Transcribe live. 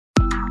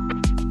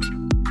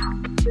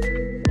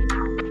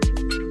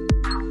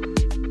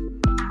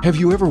Have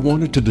you ever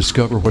wanted to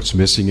discover what's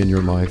missing in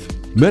your life?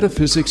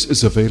 Metaphysics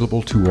is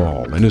available to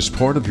all and is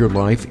part of your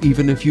life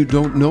even if you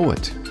don't know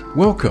it.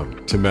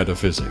 Welcome to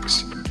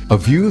Metaphysics, a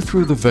view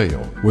through the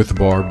veil with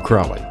Barb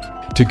Crowley.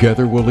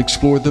 Together we'll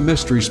explore the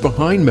mysteries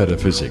behind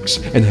metaphysics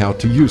and how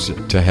to use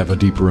it to have a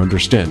deeper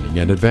understanding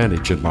and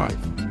advantage in life.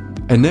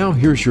 And now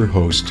here's your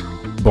host,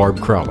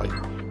 Barb Crowley.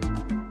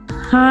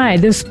 Hi,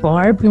 this is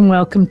Barb, and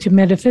welcome to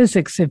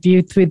Metaphysics, a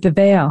view through the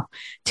veil.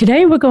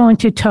 Today we're going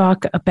to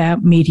talk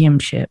about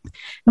mediumship,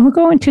 and we're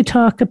going to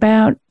talk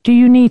about, do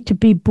you need to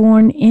be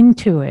born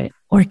into it,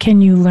 or can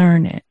you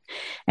learn it?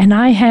 And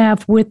I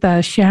have with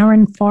us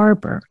Sharon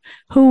Farber,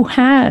 who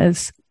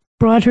has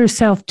brought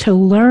herself to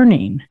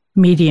learning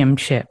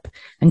mediumship,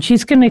 and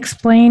she's going to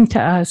explain to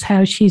us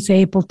how she's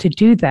able to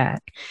do that.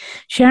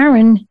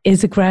 Sharon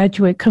is a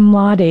graduate cum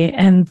laude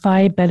and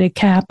Phi Beta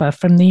Kappa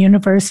from the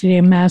University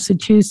of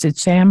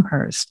Massachusetts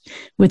Amherst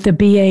with a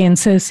BA in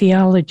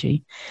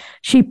sociology.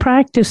 She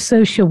practiced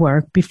social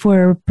work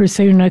before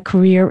pursuing a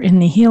career in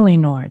the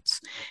healing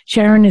arts.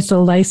 Sharon is a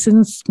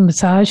licensed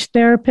massage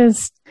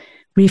therapist,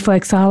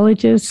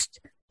 reflexologist,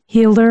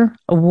 healer,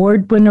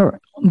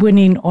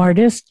 award-winning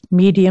artist,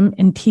 medium,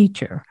 and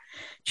teacher.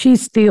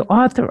 She's the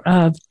author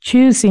of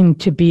Choosing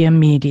to Be a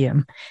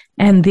Medium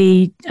and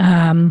the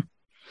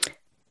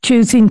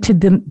Choosing to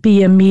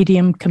Be a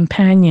Medium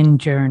Companion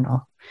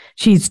Journal.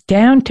 She's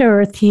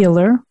down-to-earth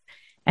healer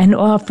and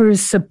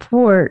offers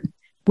support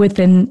with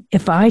an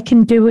if I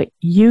can do it,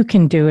 you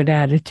can do it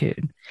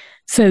attitude.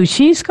 So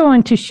she's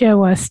going to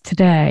show us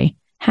today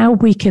how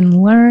we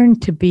can learn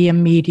to be a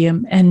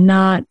medium and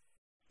not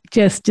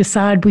just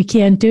decide we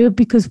can't do it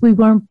because we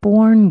weren't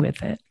born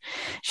with it.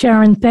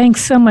 Sharon,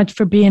 thanks so much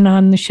for being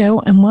on the show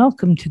and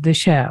welcome to the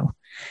show.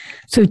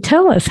 So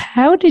tell us,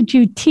 how did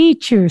you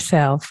teach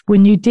yourself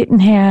when you didn't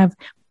have,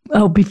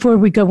 before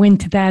we go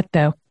into that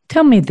though,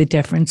 tell me the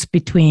difference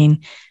between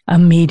a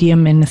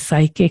medium and a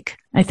psychic.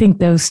 I think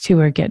those two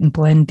are getting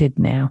blended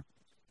now.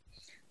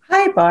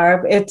 Hi,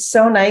 Barb. It's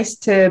so nice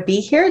to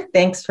be here.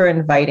 Thanks for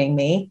inviting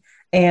me.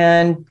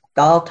 And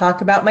I'll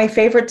talk about my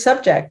favorite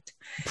subject.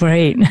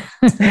 Great.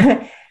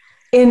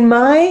 In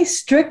my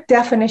strict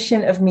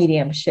definition of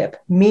mediumship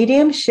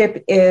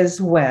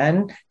is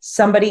when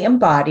somebody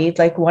embodied,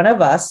 like one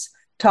of us,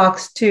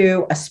 talks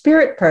to a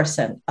spirit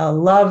person, a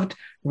loved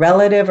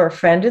relative or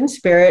friend in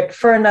spirit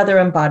for another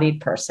embodied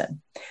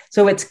person.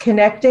 So it's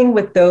connecting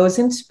with those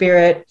in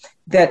spirit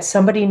that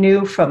somebody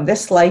knew from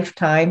this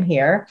lifetime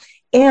here.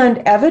 And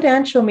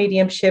evidential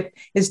mediumship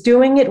is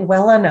doing it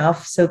well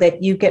enough so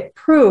that you get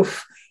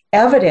proof,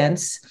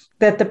 evidence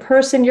that the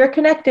person you're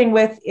connecting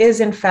with is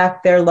in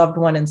fact their loved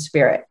one in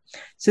spirit.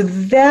 So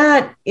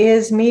that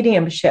is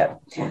mediumship.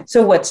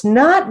 So what's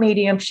not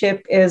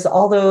mediumship is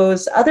all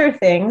those other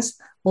things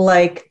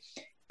like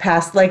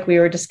we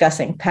were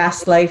discussing,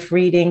 past life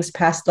readings,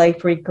 past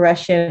life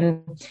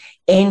regression,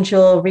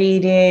 angel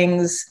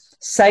readings,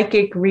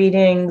 psychic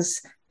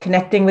readings,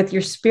 connecting with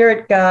your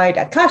spirit guide,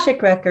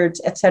 Akashic records,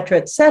 et cetera,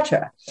 et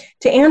cetera.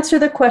 To answer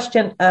the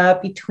question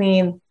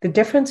between the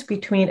difference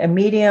between a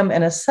medium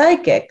and a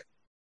psychic,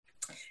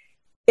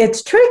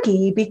 it's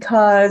tricky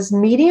because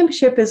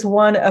mediumship is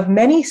one of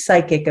many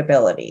psychic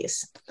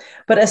abilities,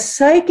 but a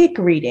psychic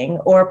reading,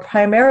 or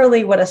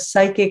primarily what a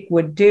psychic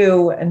would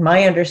do, in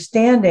my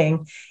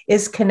understanding,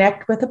 is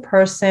connect with a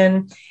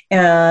person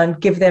and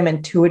give them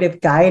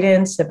intuitive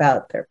guidance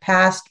about their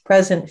past,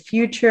 present,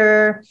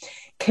 future,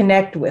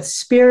 connect with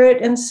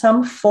spirit in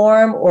some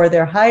form or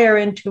their higher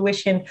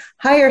intuition,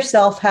 higher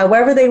self,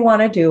 however they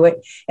want to do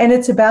it. And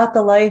it's about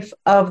the life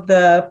of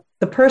the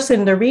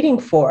person they're reading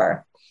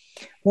for.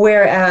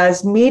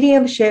 Whereas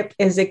mediumship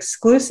is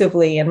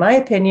exclusively, in my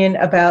opinion,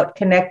 about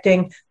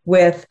connecting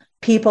with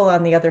people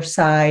on the other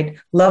side,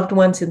 loved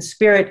ones in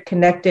spirit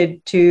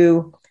connected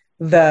to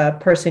the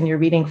person you're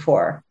reading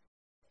for.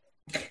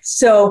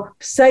 So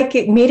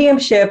psychic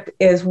mediumship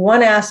is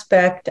one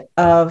aspect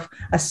of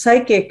a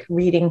psychic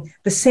reading,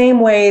 the same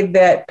way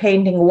that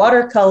painting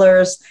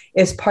watercolors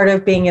is part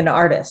of being an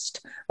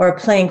artist, or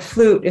playing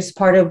flute is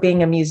part of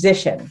being a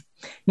musician.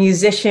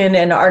 Musician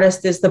and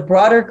artist is the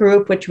broader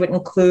group, which would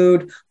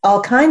include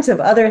all kinds of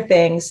other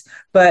things,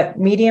 but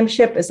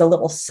mediumship is a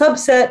little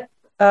subset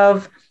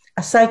of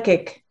a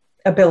psychic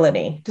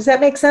ability. Does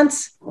that make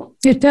sense?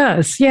 It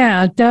does.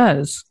 Yeah, it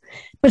does.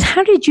 But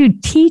how did you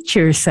teach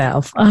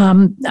yourself?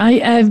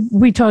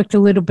 We talked a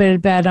little bit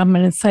about I'm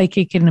a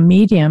psychic and a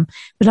medium,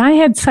 but I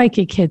had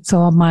psychic hits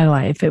all my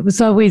life. It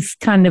was always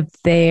kind of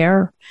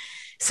there.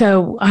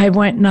 So I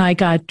went and I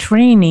got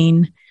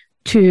training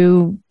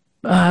to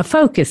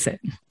focus it,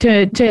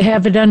 to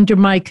have it under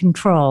my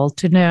control,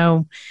 to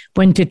know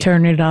when to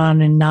turn it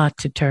on and not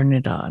to turn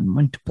it on,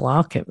 when to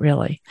block it,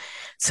 really.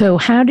 So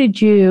how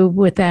did you,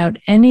 without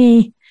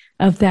any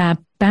of that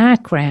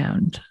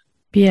background,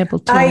 be able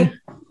to?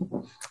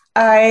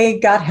 I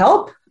got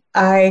help.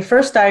 I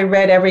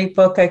read every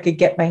book I could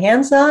get my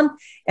hands on,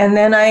 and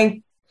then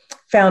I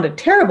found a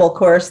terrible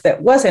course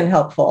that wasn't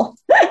helpful.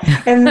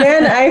 And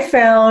then I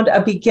found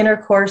a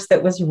beginner course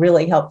that was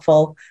really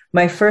helpful.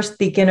 My first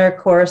beginner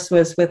course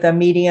was with a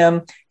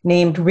medium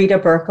named Rita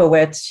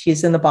Berkowitz.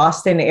 She's in the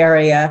Boston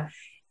area.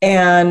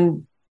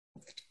 And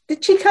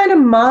she kind of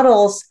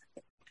models,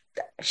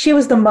 she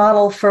was the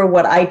model for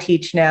what I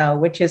teach now,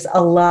 which is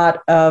a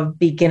lot of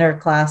beginner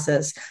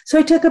classes. So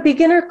I took a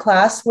beginner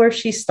class where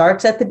she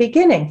starts at the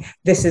beginning.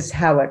 This is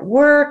how it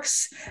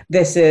works.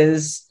 This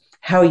is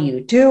how you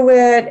do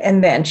it.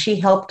 And then she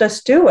helped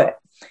us do it.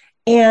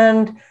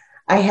 And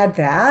I had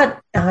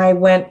that. I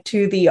went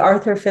to the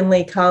Arthur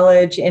Findlay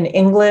College in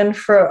England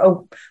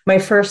for my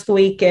first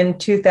week in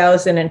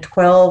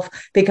 2012,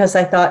 because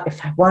I thought,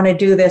 if I want to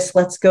do this,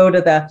 let's go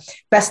to the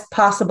best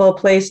possible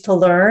place to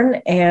learn.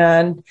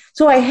 And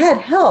so I had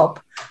help,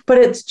 but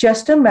it's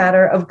just a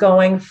matter of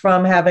going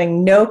from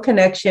having no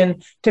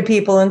connection to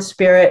people in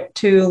spirit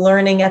to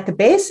learning at the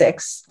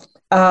basics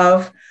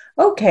of,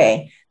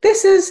 okay,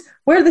 this is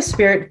where the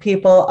spirit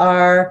people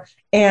are.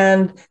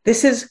 And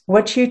this is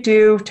what you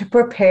do to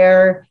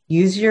prepare.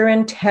 Use your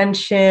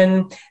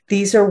intention.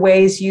 These are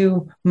ways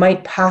you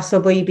might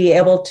possibly be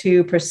able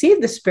to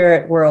perceive the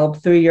spirit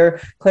world through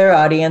your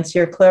clairaudience,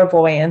 your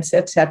clairvoyance,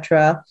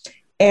 etc.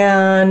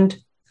 And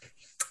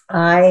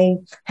I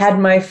had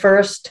my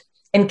first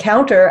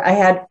encounter. I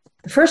had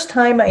the first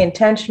time I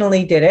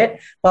intentionally did it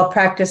while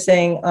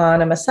practicing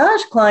on a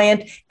massage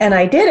client, and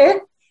I did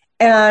it.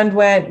 And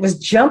was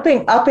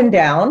jumping up and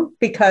down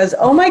because,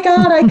 oh my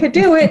God, I could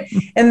do it.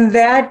 And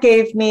that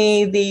gave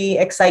me the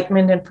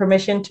excitement and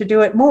permission to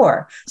do it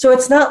more. So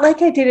it's not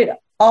like I did it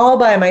all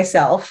by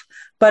myself,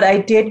 but I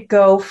did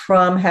go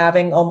from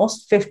having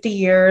almost 50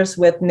 years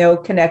with no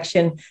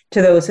connection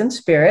to those in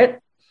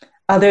spirit,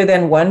 other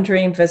than one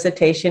dream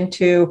visitation,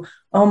 to,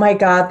 oh my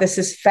God, this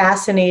is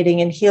fascinating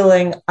and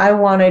healing. I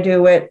want to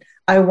do it.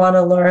 I want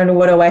to learn.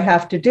 What do I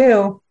have to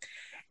do?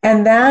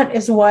 And that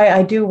is why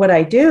I do what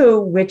I do,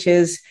 which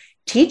is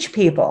teach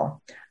people.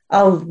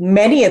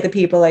 Many of the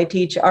people I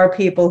teach are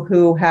people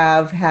who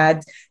have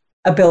had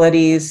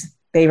abilities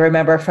they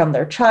remember from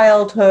their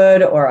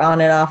childhood or on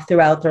and off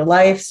throughout their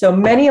life. So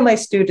many of my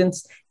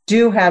students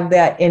do have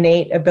that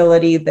innate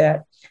ability,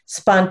 that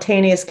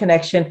spontaneous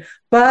connection.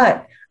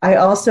 But I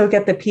also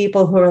get the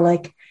people who are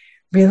like,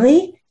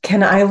 really?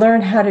 Can I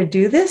learn how to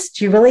do this?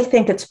 Do you really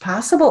think it's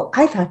possible?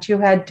 I thought you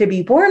had to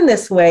be born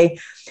this way.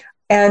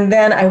 And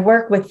then I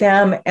work with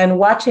them, and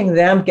watching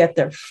them get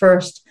their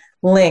first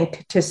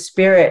link to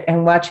spirit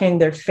and watching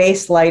their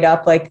face light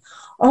up like,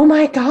 oh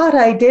my God,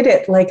 I did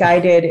it like I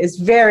did, is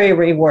very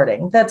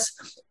rewarding.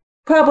 That's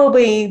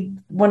probably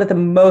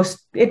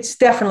it's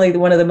definitely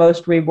one of the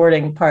most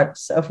rewarding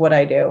parts of what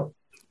I do.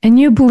 And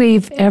you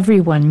believe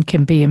everyone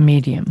can be a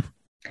medium,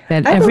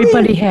 that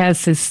everybody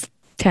has this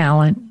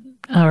talent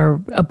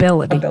or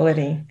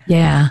ability.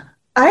 Yeah.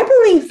 I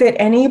believe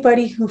that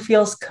anybody who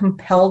feels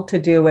compelled to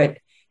do it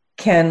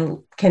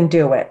can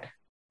do it.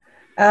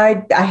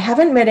 I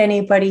haven't met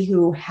anybody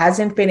who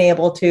hasn't been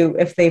able to,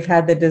 if they've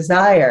had the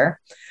desire.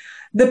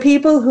 The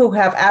people who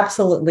have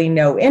absolutely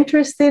no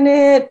interest in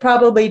it,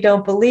 probably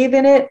don't believe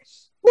in it,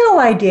 no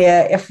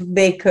idea if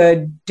they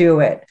could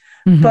do it.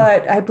 Mm-hmm.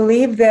 But I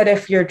believe that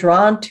if you're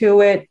drawn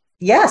to it,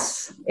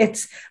 yes,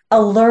 it's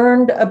a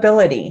learned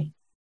ability.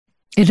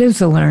 It is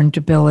a learned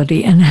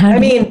ability. And how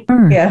do you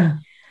learn? Yeah.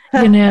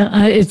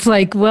 It's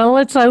like, well,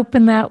 let's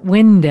open that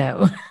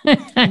window.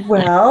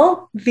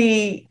 Well,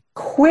 the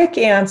quick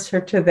answer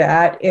to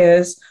that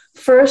is,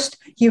 first,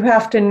 you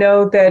have to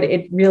know that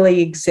it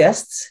really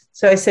exists.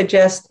 So I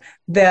suggest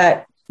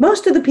that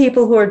most of the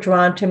people who are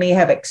drawn to me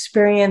have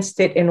experienced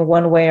it in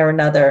one way or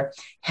another,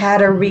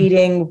 had a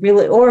reading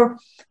really,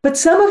 but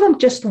some of them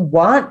just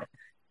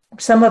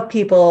some of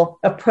people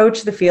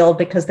approach the field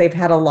because they've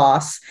had a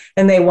loss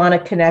and they want to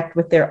connect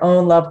with their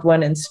own loved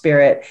one in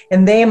spirit.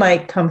 And they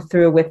might come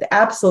through with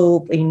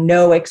absolutely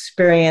no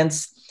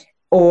experience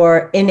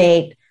or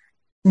innate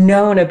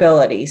known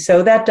ability.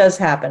 So that does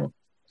happen.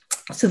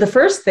 So the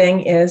first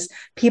thing is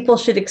people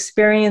should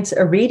experience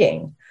a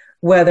reading,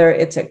 whether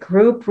it's a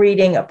group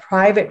reading, a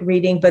private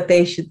reading, but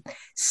they should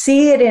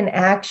see it in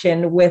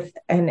action with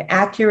an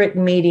accurate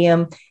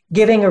medium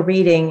giving a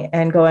reading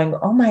and going,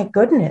 oh my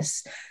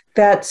goodness,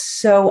 that's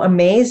so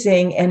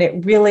amazing. And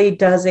it really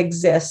does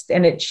exist.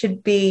 And it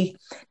should be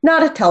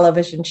not a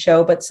television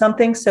show, but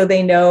something so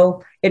they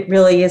know it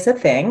really is a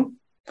thing.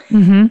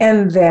 Mm-hmm.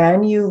 And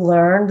then you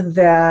learn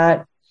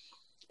that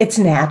it's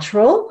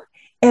natural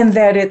and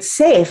that it's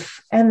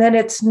safe and that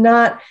it's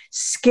not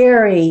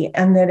scary.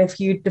 And that if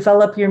you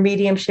develop your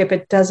mediumship,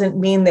 it doesn't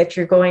mean that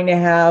you're going to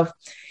have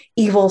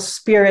evil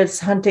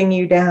spirits hunting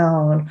you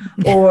down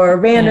or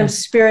random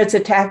spirits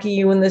attacking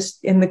you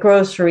in the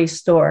grocery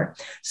store.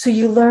 So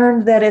you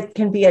learn that it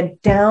can be a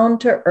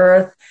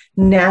down-to-earth,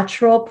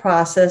 natural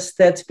process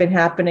that's been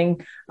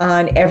happening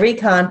on every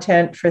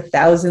continent for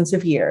thousands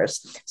of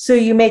years. So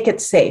you make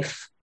it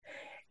safe.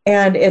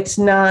 And it's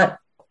not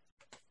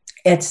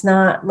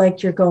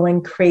like you're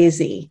going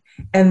crazy,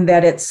 and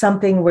that it's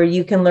something where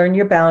you can learn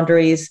your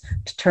boundaries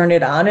to turn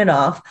it on and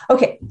off.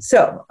 Okay,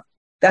 so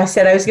I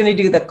said I was going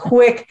to do the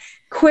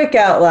quick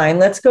outline.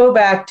 Let's go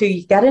back to,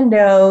 you got to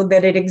know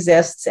that it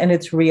exists and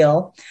it's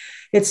real.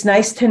 It's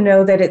nice to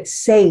know that it's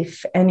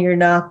safe and you're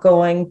not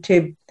going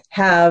to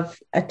have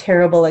a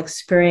terrible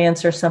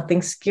experience or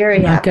something scary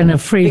You're not happen. going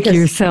to freak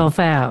yourself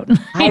out.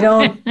 I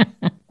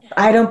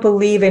don't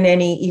believe in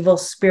any evil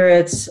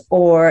spirits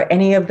or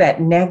any of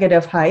that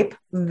negative hype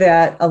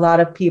that a lot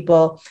of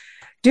people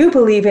do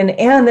believe in,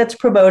 and that's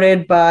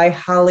promoted by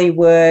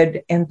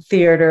Hollywood and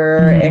theater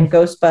and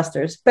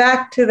Ghostbusters.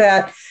 Back to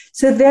that.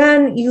 So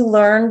then you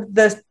learn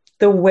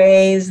the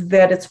ways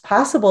that it's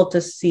possible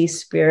to see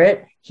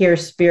spirit, hear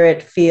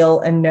spirit, feel,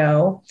 and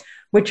know,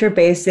 which are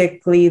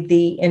basically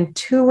the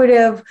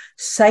intuitive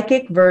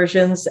psychic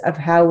versions of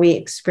how we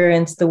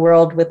experience the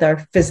world with our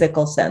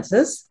physical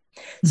senses.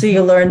 So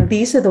you learn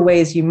these are the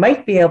ways you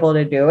might be able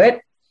to do it.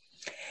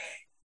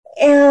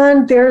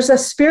 And there's a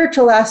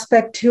spiritual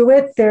aspect to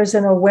it. There's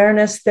an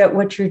awareness that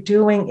what you're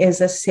doing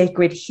is a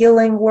sacred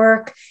healing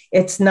work.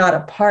 It's not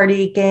a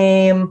party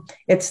game.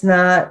 It's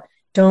not,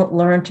 don't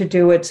learn to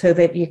do it so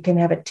that you can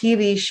have a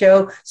TV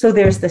show. So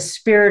there's the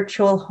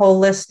spiritual,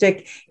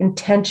 holistic,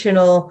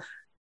 intentional,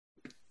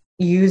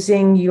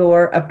 using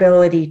your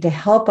ability to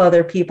help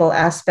other people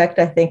aspect,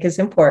 I think, is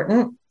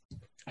important.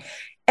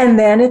 And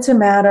then it's a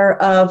matter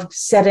of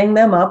setting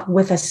them up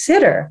with a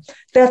sitter.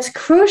 That's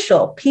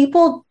crucial.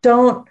 People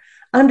don't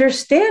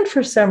understand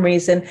for some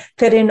reason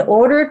that in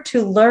order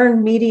to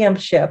learn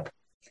mediumship,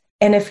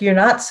 and if you're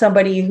not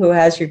somebody who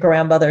has your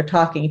grandmother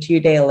talking to you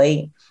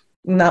daily,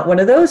 not one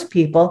of those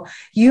people,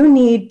 you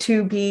need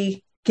to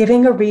be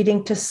giving a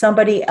reading to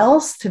somebody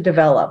else to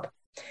develop.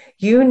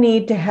 You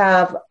need to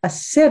have a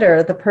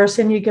sitter, the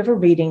person you give a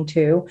reading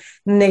to,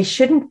 and they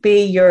shouldn't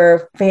be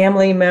your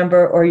family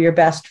member or your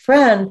best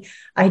friend.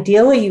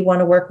 Ideally, you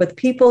want to work with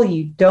people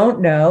you don't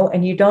know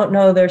and you don't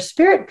know their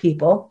spirit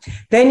people.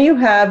 Then you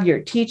have your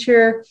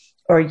teacher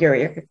or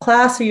your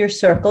class or your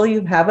circle.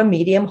 You have a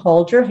medium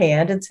hold your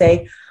hand and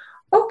say,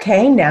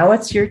 okay, now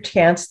it's your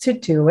chance to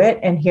do it.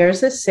 And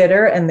here's a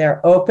sitter, and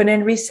they're open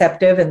and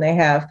receptive, and they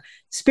have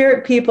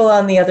spirit people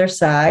on the other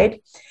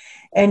side.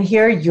 And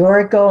here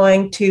you're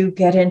going to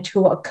get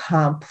into a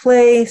calm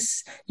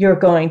place. You're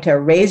going to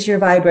raise your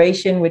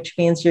vibration, which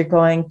means you're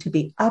going to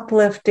be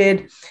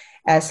uplifted,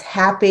 as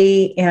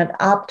happy and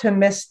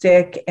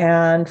optimistic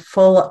and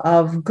full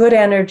of good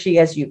energy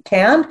as you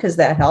can, because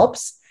that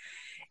helps.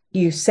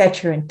 You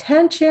set your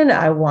intention.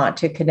 I want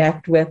to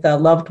connect with a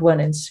loved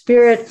one in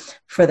spirit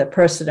for the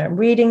person I'm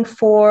reading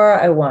for.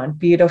 I want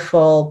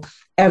beautiful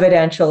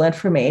evidential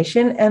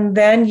information. And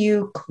then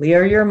you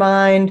clear your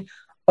mind,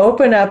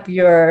 open up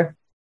your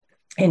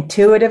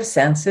intuitive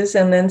senses,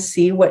 and then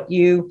see what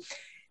you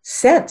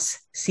sense,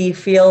 see,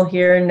 feel,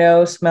 hear,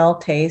 know, smell,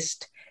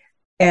 taste.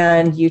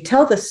 And you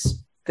tell the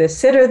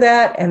sitter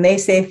that, and they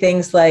say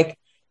things like,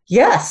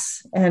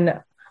 yes, and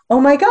oh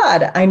my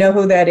God, I know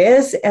who that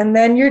is. And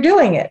then you're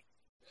doing it.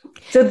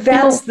 So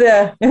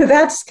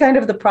that's kind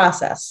of the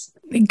process.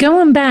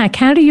 Going back,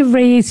 how do you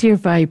raise your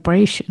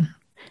vibration?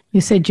 You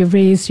said you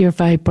raise your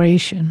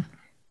vibration.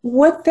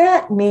 What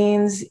that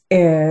means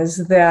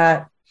is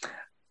that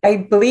I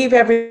believe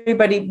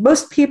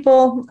most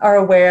people are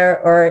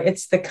aware, or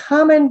it's the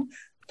common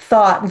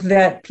thought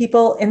that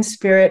people in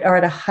spirit are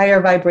at a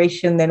higher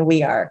vibration than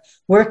we are.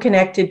 We're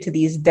connected to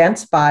these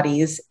dense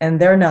bodies and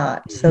they're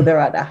not. So they're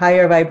at a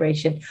higher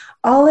vibration.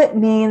 All it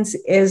means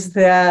is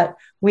that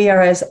we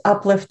are as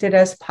uplifted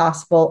as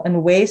possible,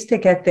 and ways to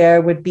get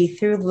there would be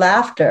through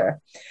laughter,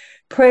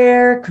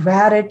 prayer,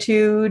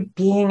 gratitude,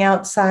 being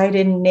outside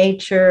in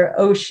nature,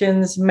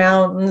 oceans,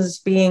 mountains,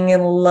 being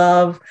in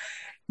love,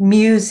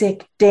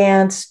 music,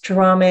 dance,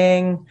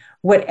 drumming,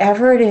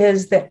 whatever it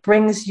is that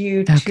brings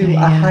you to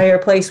a higher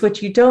place.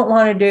 What you don't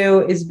want to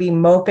do is be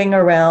moping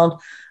around.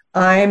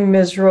 I'm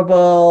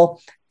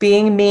miserable,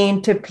 being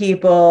mean to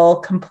people,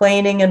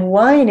 complaining and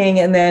whining,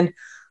 and then,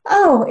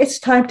 oh, it's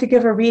time to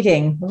give a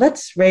reading.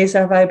 Let's raise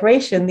our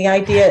vibration. The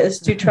idea is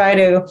to try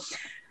to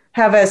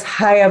have as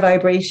high a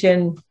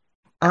vibration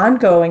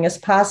ongoing as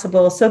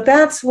possible. So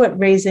that's what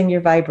raising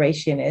your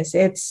vibration is.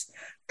 It's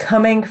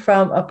coming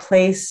from a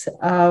place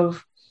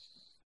of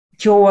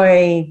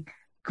joy,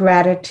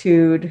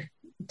 gratitude,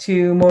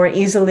 to more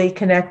easily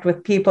connect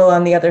with people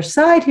on the other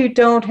side who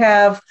don't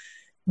have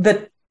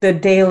the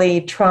daily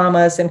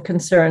traumas and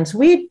concerns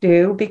we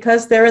do,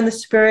 because they're in the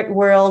spirit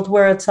world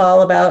where it's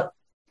all about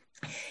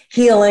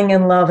healing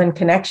and love and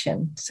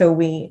connection. So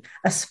we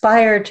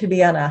aspire to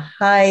be on a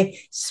high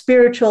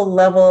spiritual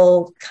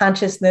level,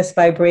 consciousness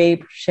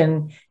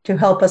vibration to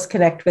help us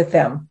connect with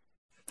them.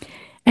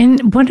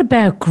 And what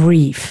about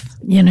grief?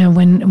 You know,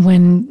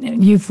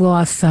 when you've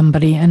lost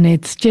somebody and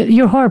it's just,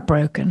 you're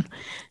heartbroken,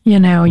 you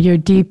know, you're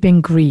deep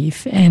in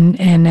grief.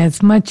 And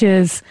as much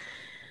as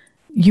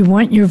you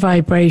want your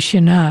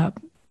vibration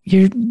up,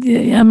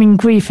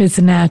 grief is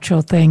a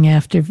natural thing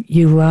after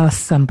you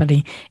lost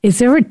somebody. Is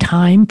there a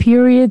time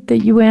period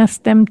that you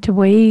ask them to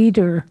wait,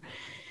 or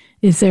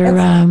is there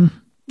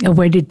a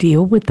way to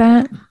deal with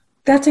that?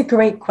 That's a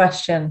great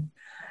question.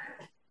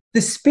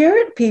 The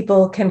spirit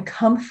people can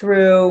come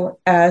through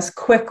as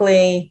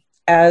quickly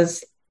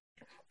as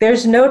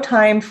there's no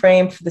time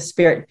frame for the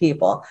spirit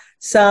people.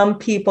 Some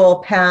people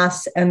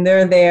pass and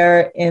they're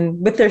there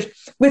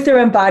with their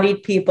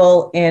embodied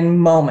people in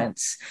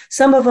moments.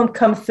 Some of them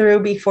come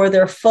through before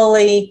they're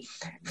fully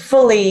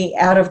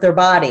out of their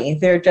body.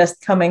 They're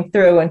just coming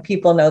through and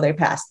people know they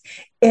passed.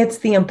 It's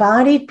the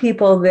embodied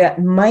people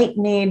that might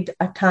need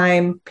a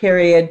time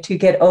period to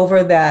get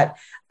over that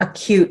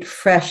acute,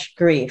 fresh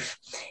grief.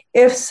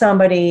 If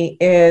somebody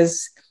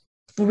is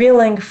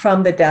reeling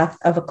from the death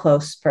of a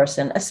close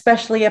person,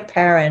 especially a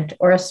parent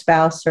or a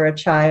spouse or a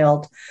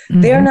child,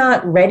 they're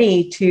not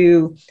ready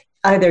to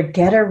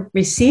either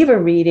receive a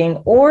reading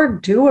or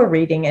do a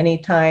reading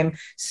anytime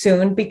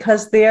soon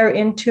because they're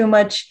in too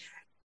much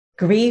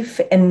grief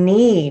and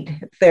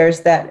need. There's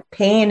that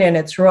pain and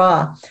it's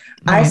raw.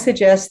 Right. I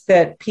suggest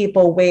that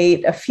people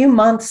wait a few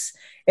months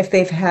if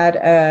they've had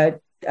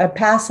a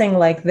passing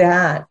like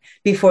that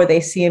before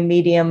they see a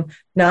medium,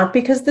 not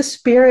because the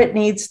spirit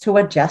needs to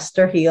adjust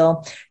or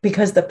heal,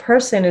 because the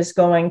person is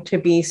going to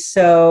be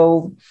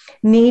so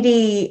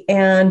needy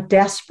and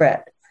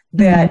desperate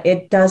that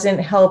it doesn't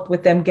help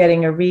with them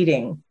getting a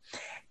reading.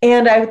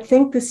 And I would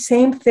think the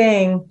same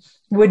thing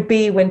would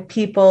be when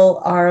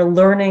people are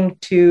learning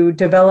to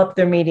develop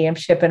their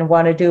mediumship and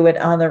want to do it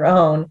on their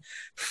own.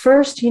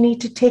 First, you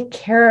need to take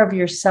care of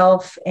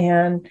yourself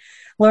and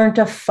learn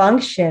to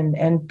function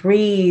and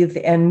breathe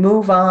and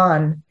move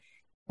on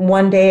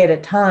one day at a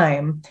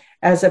time,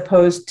 as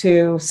opposed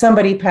to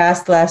somebody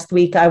passed last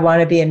week, I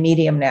want to be a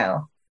medium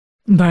now.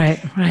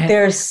 Right.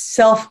 There's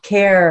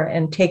self-care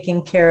and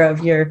taking care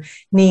of your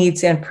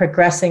needs and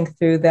progressing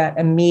through that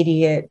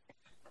immediate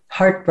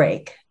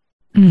heartbreak.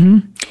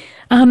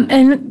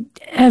 And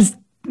as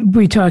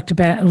we talked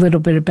about a little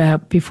bit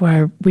about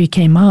before we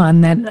came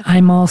on, that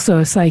I'm also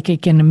a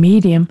psychic and a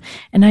medium.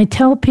 And I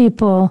tell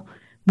people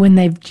when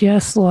they've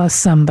just lost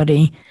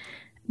somebody,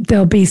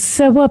 they'll be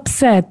so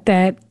upset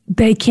that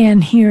they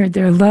can't hear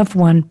their loved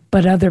one,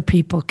 but other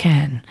people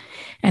can.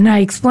 And I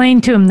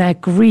explain to them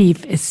that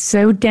grief is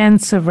so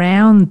dense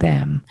around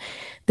them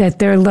that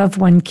their loved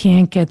one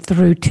can't get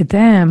through to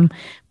them,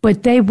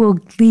 but they will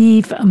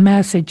leave a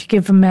message,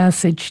 give a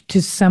message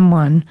to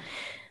someone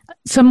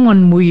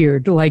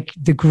weird, like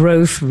the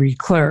grocery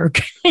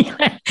clerk,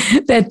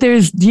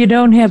 that you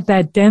don't have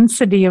that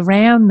density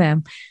around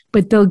them,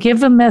 but they'll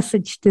give a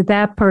message to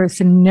that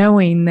person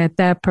knowing that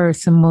that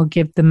person will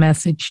give the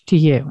message to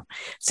you.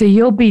 So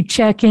you'll be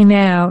checking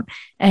out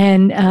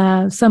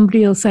and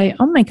somebody will say,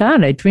 oh my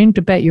God, I dreamed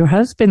about your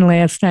husband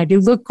last night. You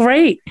look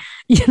great,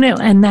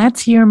 and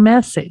that's your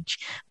message.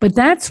 But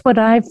that's what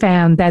I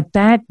found, that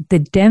the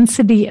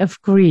density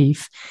of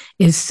grief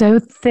is so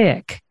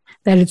thick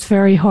that it's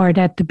very hard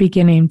at the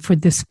beginning for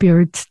the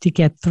spirits to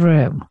get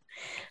through.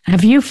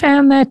 Have you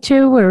found that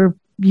too, or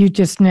you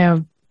just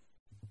know,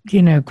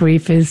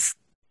 grief is,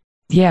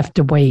 you have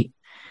to wait.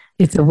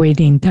 It's a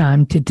waiting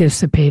time to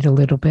dissipate a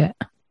little bit.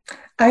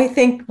 I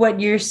think what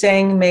you're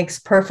saying makes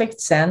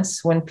perfect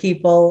sense. When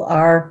people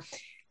are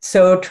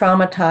so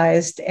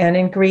traumatized and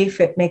in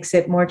grief, it makes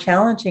it more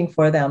challenging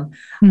for them.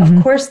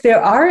 Of course,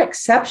 there are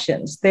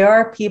exceptions. There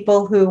are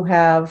people who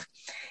have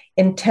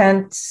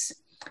intense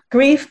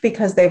grief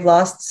because they've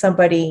lost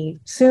somebody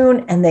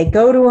soon and they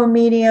go to a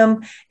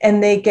medium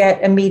and they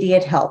get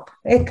immediate help.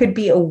 It could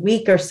be a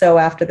week or so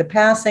after the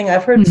passing.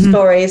 I've heard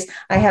stories,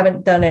 I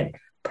haven't done it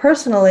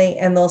personally,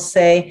 and they'll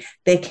say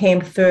they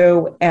came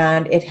through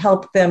and it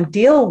helped them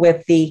deal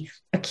with the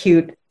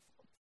acute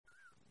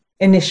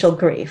initial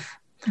grief.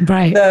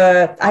 Right.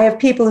 I have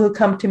people who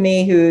come to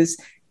me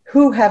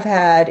who have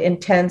had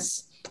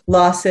intense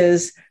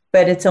losses,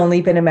 but it's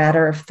only been a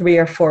matter of 3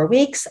 or 4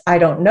 weeks. I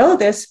don't know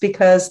this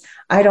because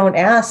I don't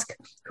ask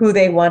whom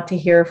they want to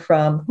hear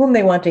from,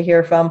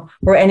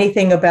 or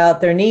anything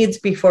about their needs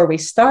before we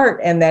start.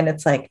 And then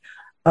it's like,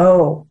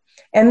 oh,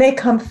 and they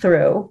come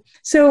through.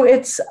 So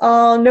it's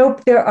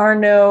there are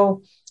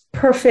no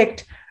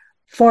perfect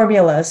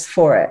formulas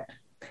for it.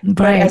 Right.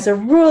 But as a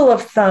rule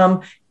of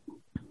thumb,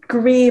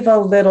 grieve a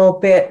little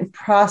bit and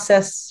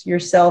process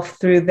yourself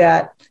through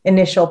that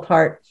initial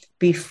part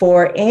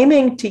before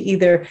aiming to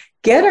either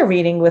get a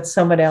reading with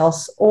someone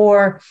else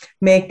or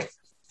make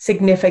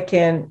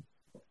significant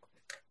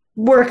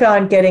work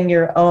on getting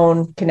your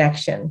own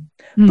connection.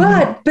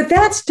 But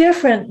that's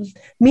different.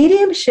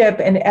 Mediumship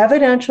and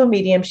evidential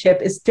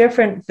mediumship is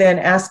different than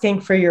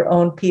asking for your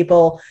own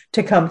people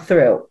to come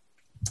through.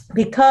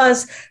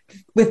 Because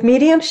with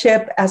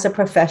mediumship as a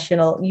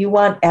professional, you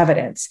want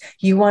evidence.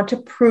 You want to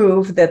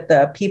prove that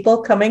the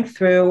people coming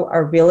through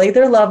are really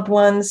their loved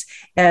ones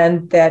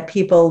and that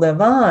people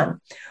live on.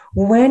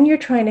 When you're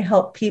trying to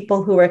help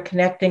people who are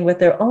connecting with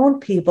their own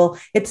people,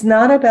 it's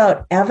not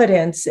about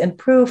evidence and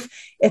proof.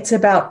 It's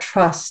about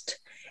trust.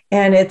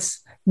 And it's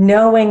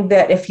knowing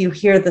that if you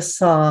hear the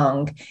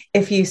song,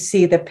 if you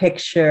see the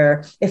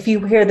picture, if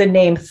you hear the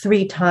name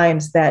 3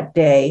 times that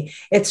day,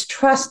 it's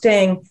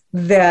trusting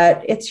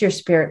that it's your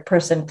spirit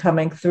person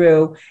coming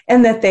through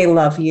and that they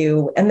love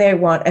you and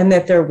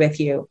that they're with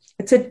you.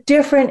 It's a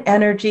different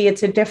energy.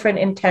 It's a different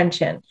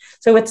intention.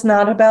 So it's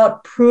not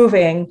about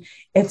proving,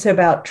 it's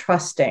about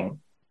trusting.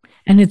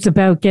 And it's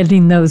about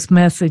getting those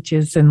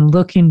messages and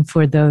looking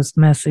for those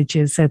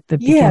messages at the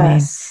beginning.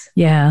 Yes.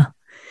 Yeah.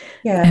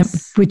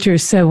 Yes. Which are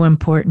so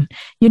important.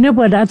 You know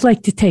what? I'd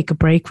like to take a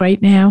break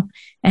right now.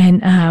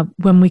 And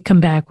when we come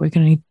back, we're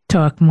going to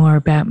talk more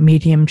about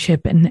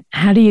mediumship and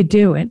how do you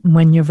do it and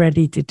when you're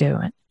ready to do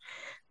it.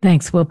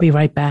 Thanks. We'll be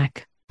right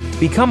back.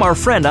 Become our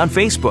friend on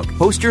Facebook.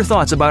 Post your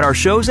thoughts about our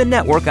shows and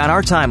network on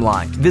our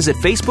timeline. Visit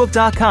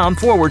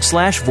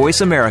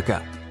facebook.com/Voice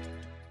America.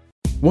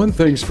 One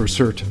thing's for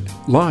certain,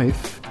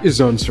 life is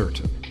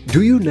uncertain.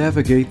 Do you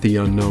navigate the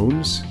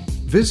unknowns?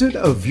 Visit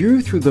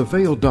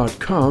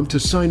aviewthroughtheveil.com to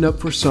sign up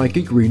for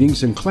psychic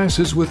readings and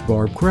classes with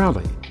Barb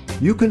Crowley.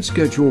 You can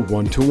schedule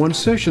one-to-one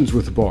sessions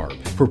with Barb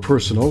for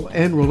personal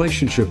and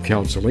relationship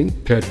counseling,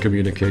 pet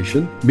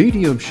communication,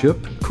 mediumship,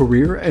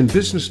 career and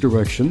business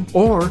direction,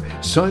 or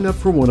sign up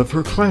for one of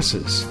her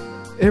classes.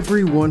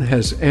 Everyone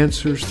has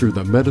answers through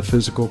the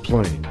metaphysical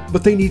plane,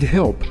 but they need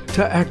help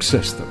to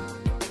access them.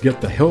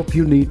 Get the help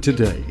you need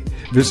today.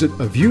 Visit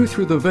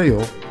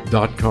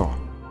aviewthroughtheveil.com.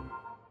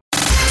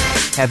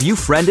 Have you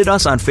friended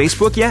us on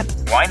Facebook yet?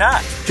 Why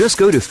not? Just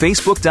go to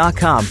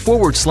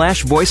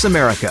facebook.com/Voice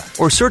America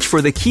or search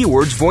for the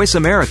keywords Voice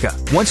America.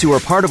 Once you are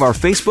part of our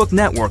Facebook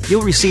network,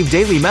 you'll receive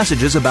daily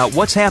messages about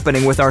what's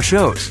happening with our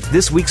shows,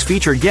 this week's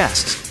featured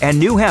guests, and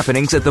new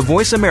happenings at the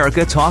Voice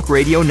America Talk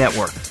Radio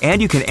Network. And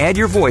you can add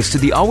your voice to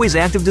the always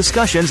active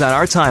discussions on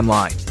our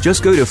timeline.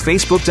 Just go to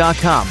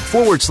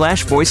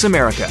facebook.com/Voice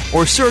America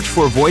or search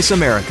for Voice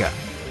America.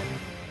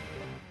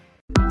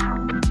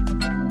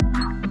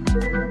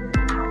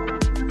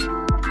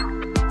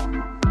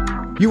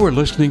 You are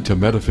listening to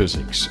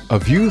Metaphysics, A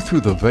View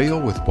Through the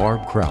Veil with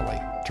Barb Crowley.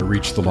 To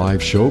reach the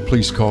live show,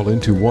 please call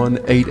into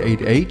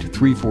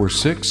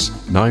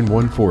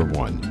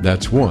 1-888-346-9141.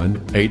 That's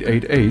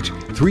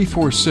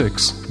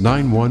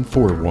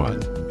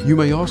 1-888-346-9141. You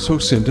may also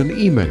send an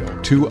email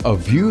to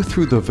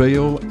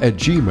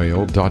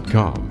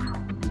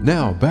aviewthroughtheveil@gmail.com.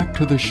 Now, back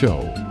to the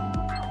show.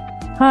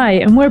 Hi,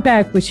 and we're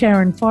back with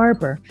Sharon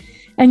Farber.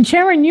 And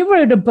Sharon, you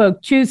wrote a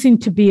book, Choosing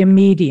to be a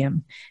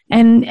Medium,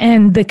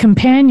 and the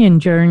companion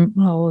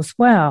journal as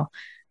well.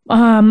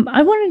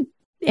 I want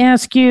to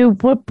ask you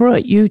what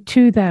brought you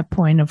to that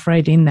point of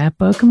writing that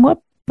book and what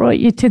brought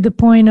you to the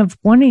point of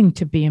wanting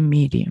to be a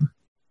medium?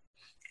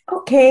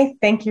 Okay,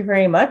 thank you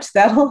very much.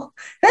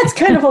 That's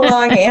kind of a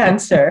long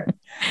answer.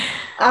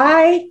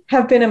 I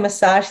have been a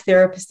massage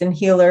therapist and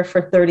healer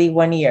for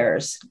 31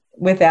 years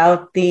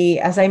without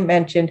as I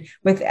mentioned,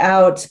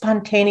 without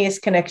spontaneous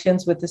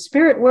connections with the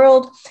spirit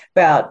world.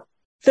 About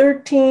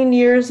 13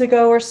 years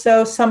ago or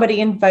so, somebody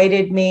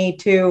invited me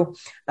to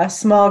a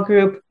small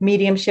group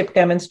mediumship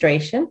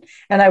demonstration.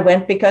 And I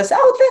went because,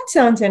 that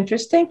sounds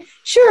interesting.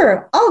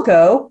 Sure, I'll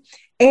go.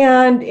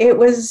 And it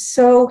was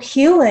so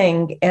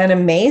healing and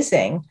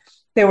amazing.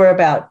 There were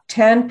about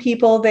 10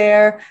 people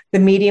there. The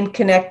medium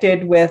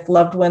connected with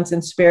loved ones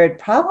in spirit,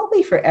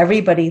 probably for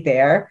everybody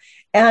there.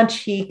 And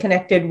she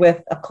connected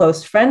with a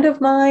close friend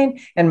of mine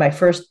and my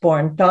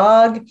firstborn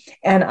dog.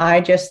 And I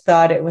just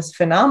thought it was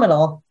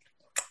phenomenal.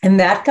 And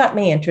that got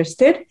me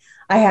interested.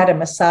 I had a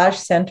massage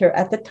center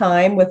at the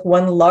time with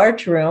one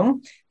large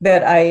room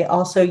that I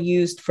also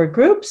used for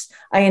groups.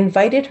 I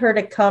invited her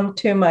to come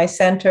to my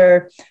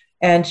center,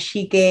 and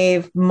she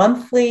gave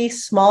monthly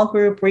small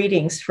group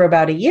readings for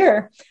about a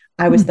year.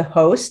 I was the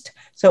host,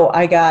 so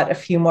I got a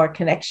few more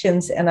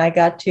connections, and I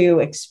got to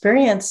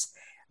experience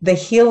the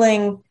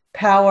healing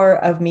power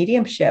of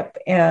mediumship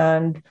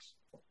and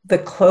the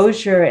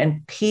closure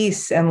and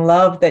peace and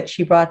love that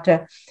she brought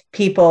to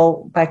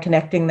people by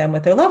connecting them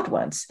with their loved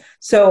ones.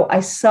 So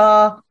I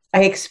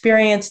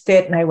experienced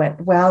it, and I went,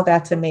 wow,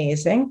 that's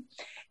amazing.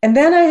 And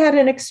then I had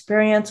an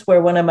experience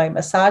where one of my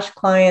massage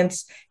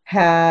clients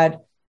had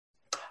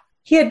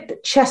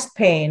chest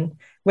pain,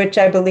 which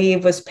I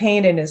believe was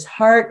pain in his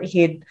heart.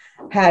 He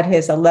had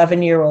his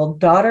 11-year-old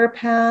daughter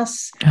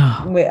pass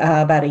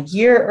about a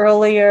year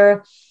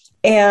earlier.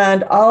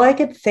 And all I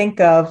could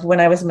think of when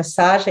I was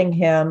massaging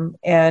him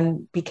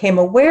and became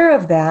aware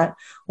of that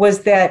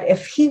was that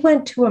if he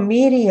went to a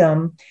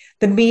medium,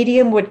 the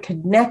medium would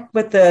connect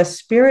with the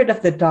spirit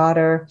of the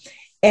daughter,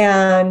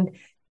 and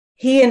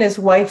he and his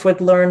wife would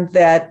learn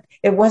that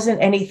it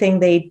wasn't anything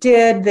they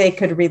did. They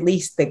could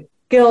release the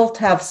guilt,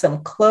 have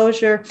some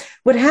closure.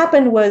 What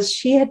happened was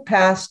she had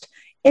passed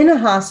in a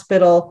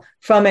hospital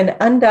from an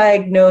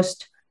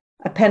undiagnosed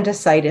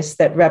appendicitis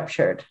that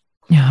ruptured.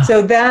 Yeah.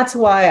 So that's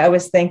why I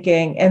was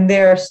thinking, and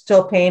they're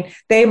still pain.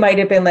 They might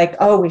have been like,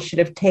 we should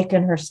have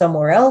taken her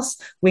somewhere else.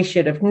 We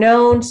should have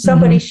known.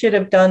 Somebody should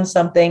have done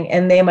something,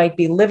 and they might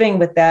be living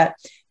with that.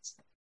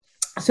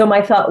 So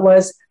my thought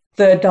was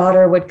the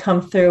daughter would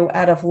come through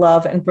out of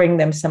love and bring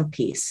them some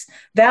peace.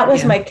 That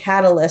was my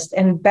catalyst.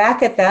 And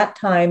back at that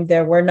time,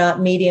 there were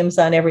not mediums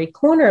on every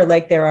corner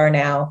like there are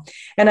now.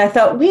 And I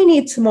thought, we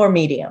need some more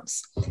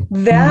mediums.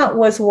 That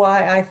was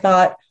why I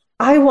thought,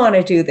 I want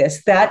to do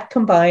this. That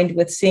combined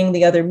with seeing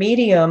the other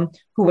medium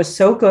who was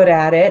so good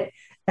at it.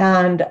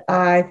 And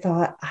I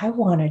thought, I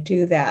want to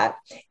do that.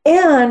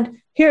 And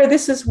here,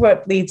 this is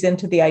what leads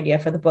into the idea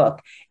for the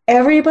book.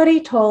 Everybody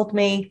told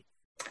me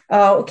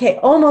okay,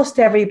 almost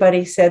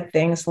everybody said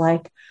things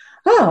like,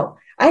 oh,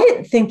 I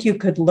didn't think you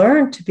could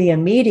learn to be a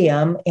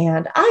medium,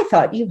 and I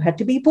thought you had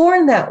to be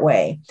born that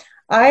way.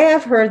 I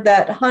have heard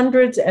that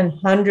hundreds and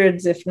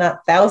hundreds, if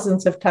not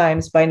thousands of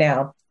times by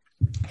now.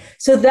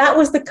 So that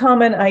was the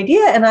common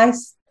idea. And I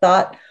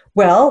thought,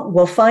 well,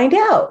 we'll find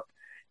out.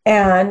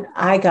 And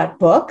I got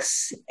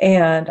books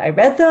and I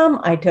read them.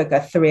 I took a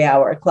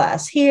 3-hour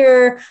class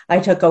here. I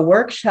took a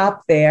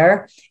workshop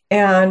there.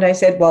 And I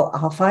said, well,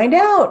 I'll find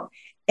out.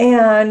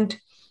 And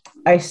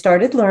I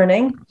started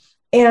learning.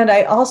 And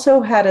I also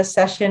had a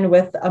session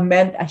with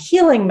a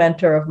healing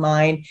mentor of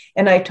mine.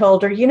 And I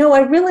told her, I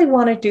really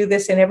want to do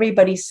this. And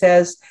everybody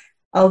says,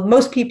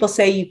 most people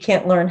say you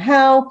can't learn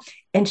how.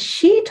 And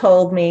she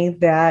told me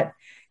that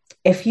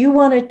if you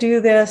want to do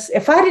this,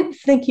 if I didn't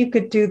think you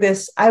could do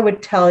this, I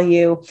would tell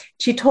you.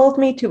 She told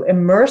me to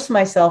immerse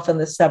myself in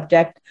the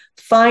subject,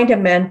 find a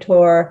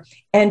mentor,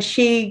 and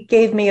she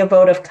gave me a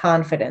vote of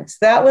confidence.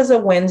 That was a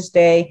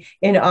Wednesday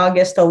in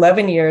August,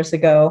 11 years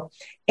ago.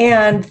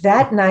 And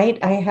that night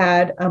I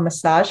had a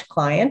massage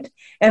client,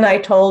 and I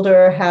told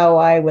her how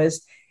I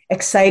was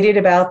excited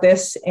about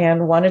this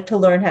and wanted to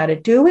learn how to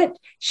do it.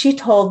 She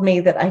told me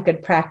that I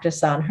could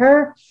practice on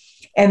her.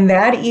 And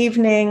that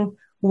evening,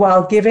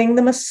 while giving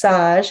the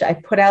massage, I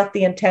put out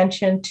the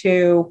intention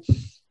to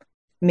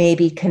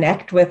maybe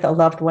connect with a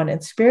loved one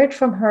in spirit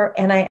from her,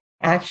 and I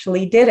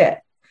actually did it.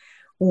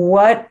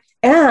 What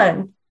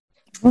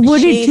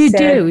did you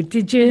do?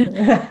 Did you?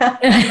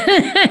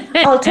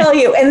 I'll tell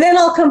you, and then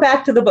I'll come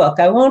back to the book.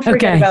 I won't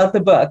forget about the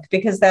book,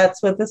 because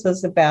that's what this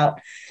was about.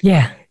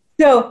 Yeah.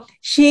 So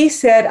she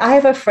said, I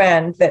have a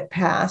friend that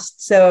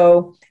passed,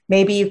 so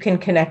maybe you can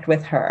connect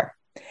with her.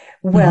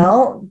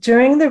 Well,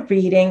 during the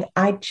reading,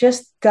 I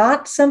just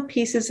got some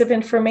pieces of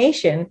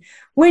information.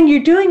 When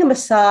you're doing a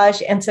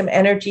massage and some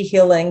energy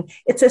healing,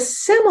 it's a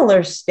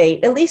similar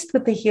state, at least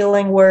with the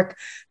healing work,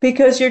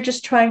 because you're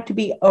just trying to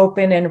be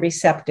open and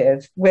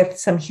receptive with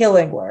some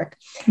healing work.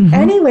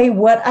 Anyway,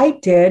 what I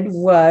did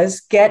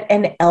was get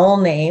an L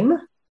name,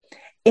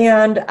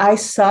 and I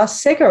saw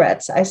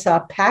cigarettes. I saw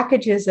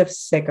packages of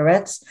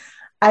cigarettes.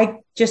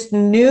 I just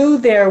knew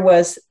there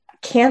was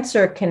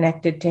cancer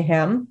connected to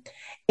him.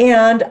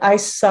 And I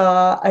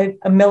saw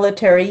a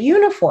military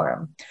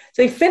uniform.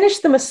 So I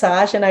finished the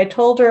massage and I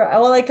told her,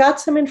 well, I got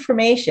some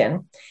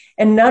information,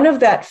 and none of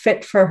that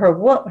fit for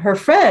her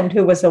friend,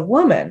 who was a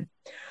woman,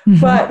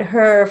 but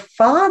her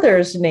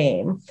father's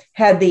name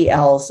had the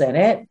L's in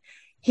it.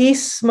 He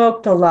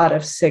smoked a lot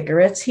of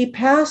cigarettes. He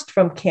passed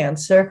from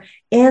cancer.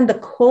 And the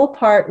cool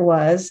part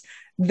was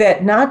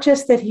that not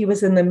just that he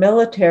was in the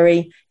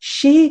military,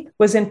 she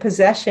was in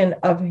possession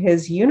of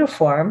his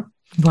uniform.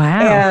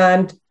 Wow.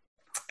 And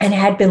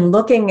had been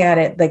looking at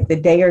it like the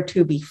day or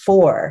two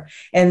before.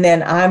 And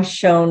then I'm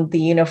shown the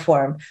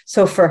uniform.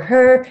 So for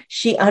her,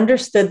 she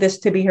understood this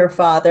to be her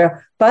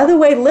father. By the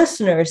way,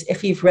 listeners,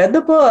 if you've read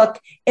the book,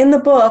 in the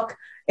book,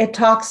 it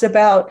talks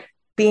about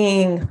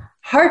being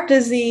heart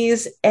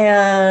disease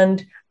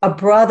and a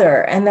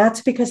brother. And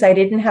that's because I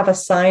didn't have a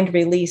signed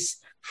release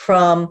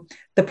from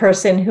the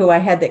person who I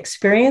had the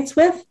experience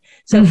with.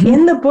 So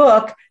in the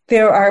book,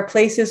 there are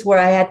places where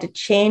I had to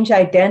change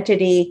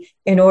identity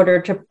in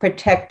order to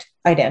protect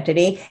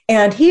identity.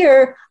 And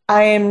here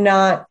I am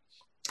not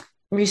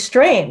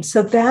restrained.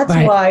 So that's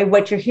why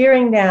what you're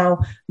hearing now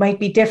might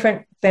be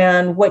different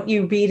than what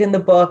you read in the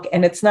book.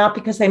 And it's not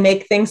because I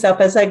make things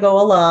up as I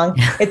go along.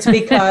 It's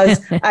because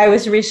I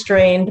was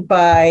restrained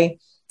by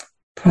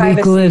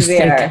privacy legalistic.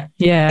 There.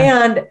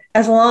 Yeah. And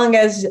as long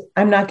as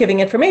I'm not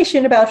giving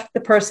information about the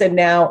person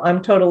now,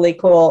 I'm totally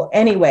cool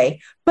anyway.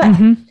 But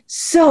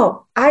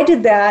so I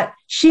did that.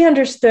 She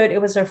understood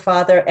it was her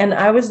father. And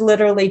I was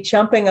literally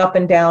jumping up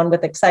and down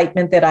with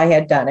excitement that I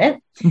had done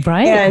it.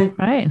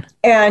 Right.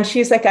 And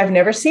she's like, I've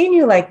never seen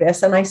you like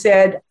this. And I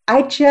said,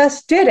 I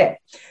just did it.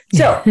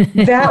 So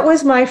that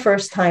was my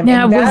first time.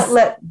 Now,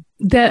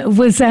 and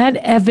was that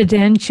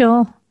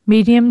evidential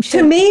mediumship?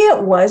 To me,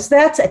 it was.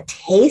 That's a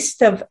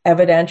taste of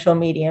evidential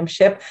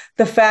mediumship.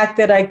 The fact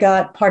that I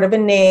got part of the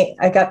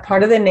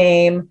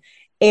name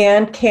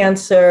and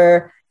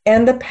cancer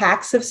and the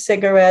packs of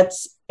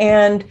cigarettes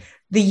and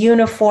the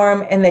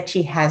uniform, and that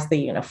she has the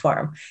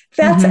uniform.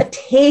 That's a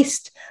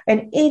taste,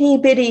 an itty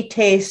bitty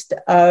taste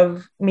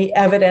of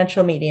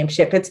evidential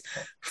mediumship. It's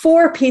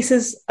 4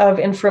 pieces of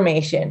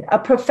information. A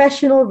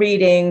professional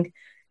reading,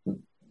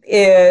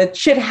 it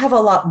should have a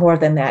lot more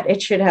than that. It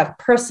should have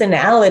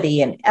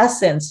personality and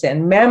essence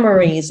and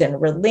memories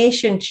and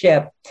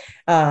relationship,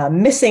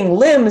 missing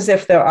limbs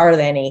if there are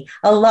any,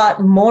 a lot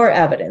more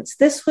evidence.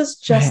 This was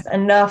just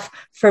enough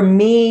for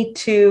me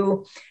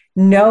to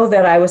know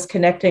that I was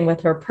connecting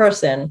with her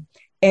person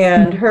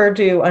and her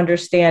to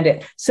understand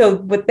it. So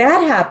with that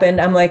happened,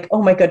 I'm like,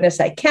 oh my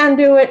goodness, I can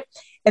do it.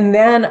 And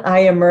then I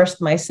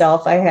immersed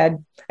myself. I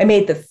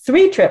made the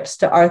 3 trips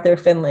to Arthur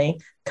Findlay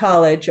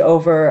College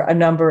over a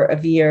number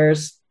of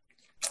years.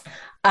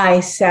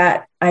 I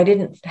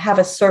didn't have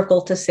a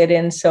circle to sit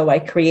in, so I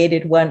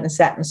created one and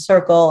sat in a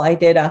circle. I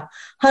did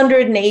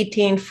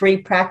 118 free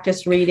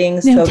practice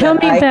readings. Now so tell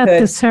that me I about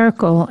could the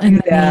circle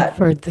and the need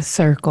for the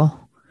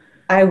circle.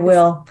 I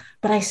will,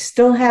 but I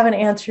still haven't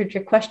answered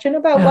your question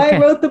about why I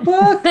wrote the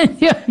book.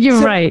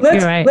 You're right.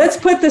 Let's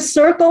put the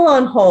circle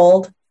on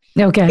hold.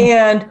 Okay.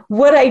 And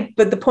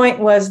but the point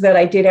was that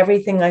I did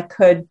everything I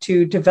could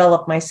to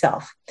develop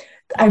myself.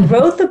 I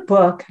wrote the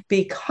book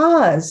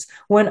because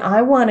when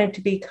I wanted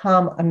to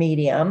become a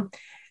medium,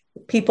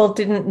 people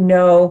didn't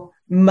know,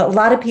 a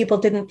lot of people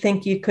didn't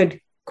think you could,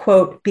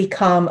 quote,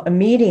 become a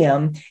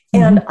medium.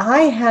 And I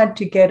had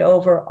to get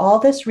over all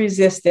this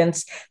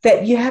resistance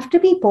that you have to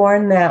be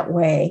born that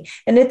way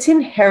and it's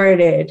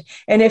inherited.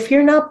 And if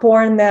you're not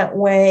born that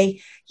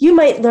way, you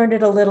might learn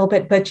it a little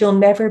bit, but you'll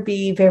never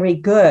be very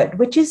good,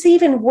 which is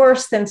even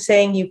worse than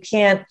saying you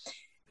can't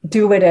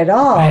do it at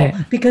all. Right.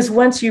 Because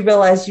once you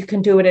realize you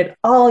can do it at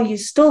all, you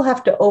still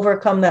have to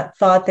overcome that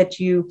thought that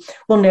you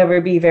will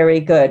never be very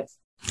good.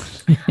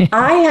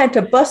 I had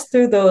to bust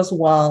through those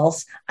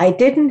walls. I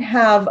didn't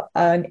have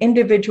an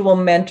individual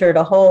mentor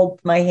to hold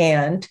my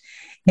hand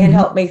and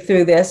help me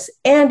through this.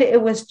 And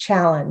it was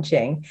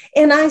challenging.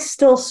 And I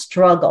still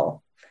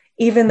struggle,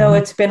 even though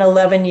it's been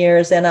 11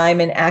 years and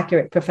I'm an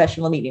accurate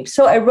professional medium.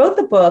 So I wrote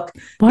the book.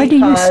 Why do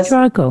you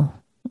struggle?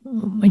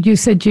 You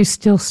said you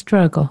still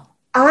struggle.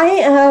 I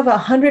have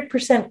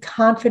 100%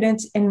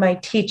 confidence in my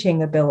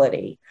teaching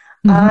ability.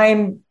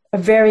 I'm a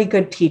very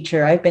good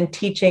teacher. I've been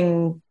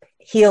teaching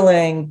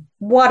healing,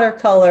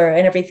 watercolor,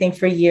 and everything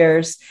for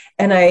years,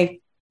 and I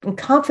am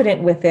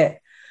confident with it.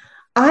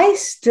 I'm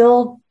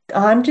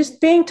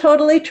just being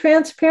totally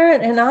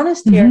transparent and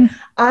honest here.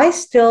 I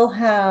still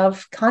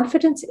have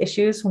confidence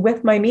issues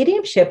with my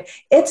mediumship.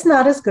 It's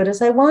not as good as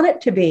I want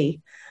it to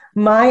be.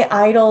 My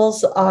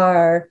idols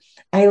are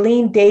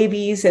Eileen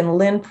Davies and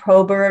Lynn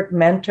Probert,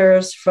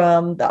 mentors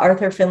from the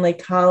Arthur Findlay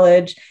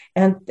College,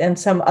 and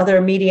some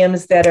other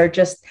mediums that are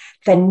just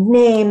the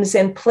names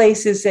and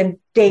places and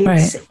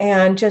dates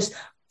and just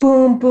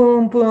boom,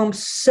 boom, boom,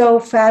 so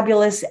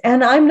fabulous.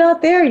 And I'm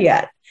not there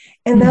yet.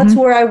 And that's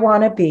where I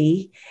want to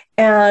be.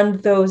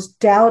 And those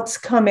doubts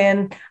come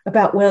in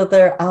about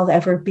whether I'll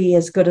ever be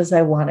as good as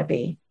I want to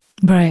be.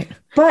 Right.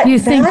 But do you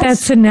think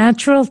that's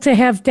natural to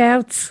have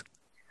doubts?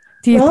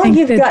 Do you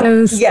think that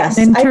those yes,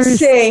 mentors... I'd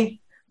say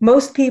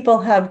most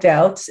people have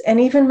doubts, and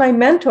even my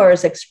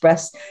mentors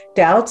express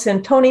doubts.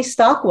 And Tony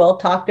Stockwell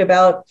talked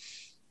about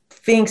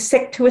being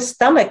sick to his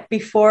stomach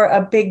before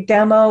a big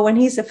demo when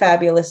he's a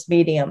fabulous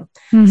medium.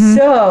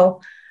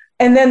 So,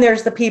 and then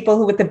there's the people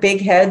who with the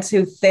big heads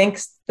who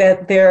thinks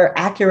that they're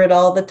accurate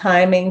all the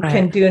time and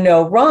can do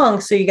no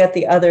wrong. So you get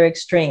the other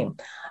extreme.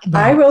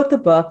 I wrote the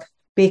book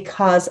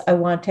because I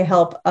want to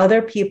help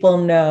other people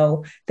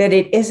know that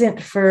it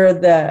isn't for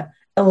the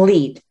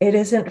elite. It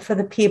isn't for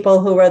the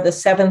people who are the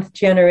 7th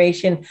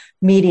generation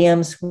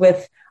mediums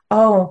with,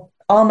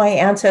 all my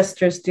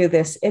ancestors do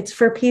this. It's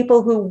for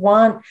people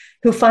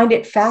who find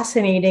it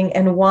fascinating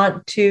and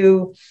want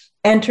to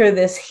enter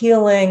this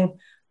healing,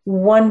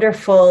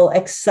 wonderful,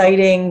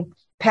 exciting,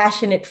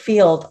 passionate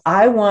field.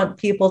 I want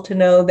people to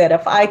know that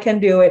if I can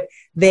do it,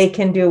 they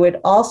can do it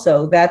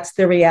also. That's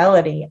the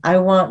reality. I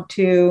want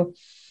to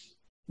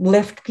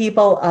lift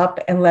people up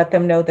and let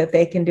them know that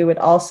they can do it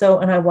also.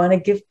 And I want to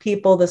give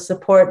people the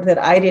support that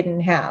I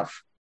didn't have.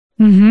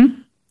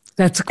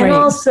 That's great. And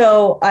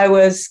also, I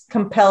was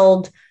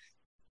compelled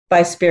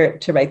by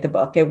spirit to write the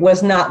book. It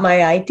was not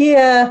my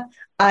idea.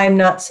 I'm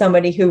not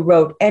somebody who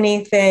wrote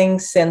anything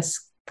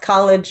since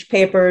college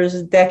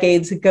papers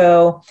decades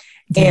ago.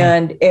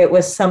 And it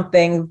was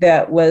something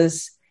that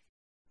was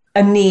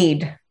a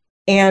need.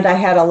 And I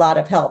had a lot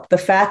of help. The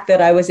fact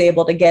that I was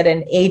able to get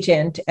an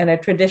agent and a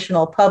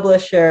traditional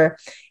publisher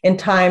in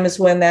times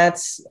when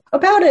that's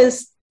about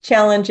as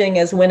challenging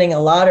as winning a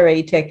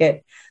lottery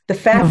ticket, the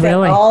fact that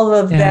all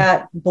of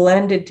that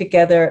blended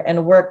together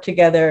and worked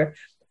together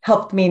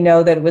helped me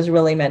know that it was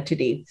really meant to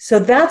be.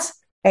 So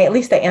at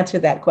least I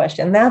answered that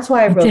question. That's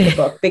why I wrote the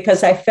book,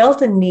 because I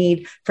felt a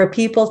need for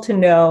people to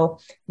know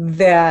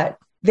that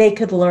they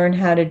could learn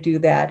how to do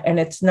that. And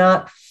it's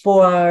not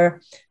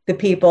for the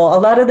people. A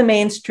lot of the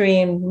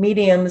mainstream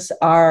mediums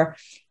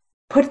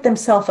put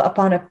themselves up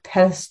on a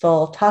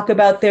pedestal, talk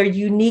about their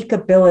unique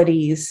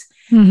abilities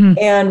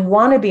and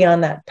want to be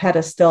on that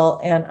pedestal.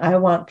 And I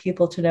want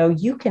people to know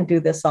you can do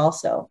this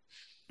also.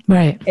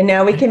 Right. And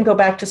now we can go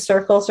back to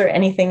circles or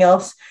anything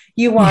else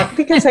you want,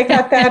 because I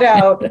got that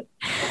out.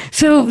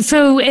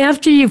 So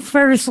after you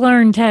first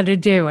learned how to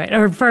do it,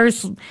 or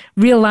first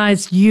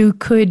realized you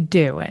could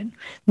do it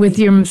with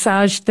your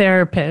massage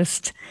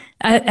therapist,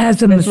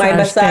 as a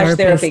massage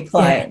therapy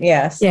client,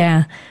 yes.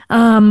 Yeah.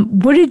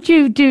 What did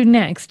you do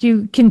next?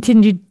 You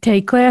continued to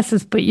take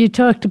classes, but you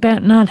talked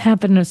about not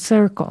having a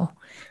circle.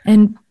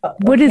 And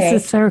what is a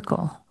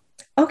circle?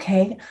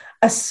 Okay.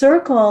 A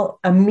circle,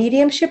 a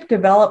mediumship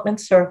development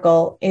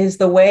circle, is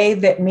the way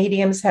that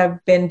mediums have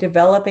been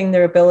developing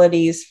their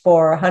abilities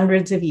for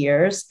hundreds of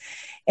years.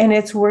 And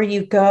it's where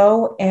you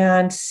go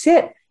and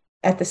sit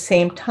at the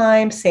same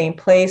time, same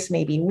place,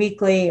 maybe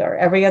weekly or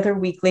every other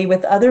weekly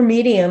with other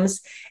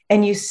mediums,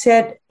 and you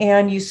sit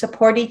and you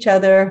support each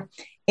other.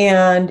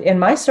 And in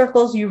my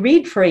circles, you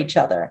read for each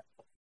other.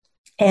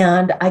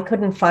 And I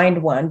couldn't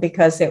find one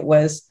because it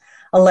was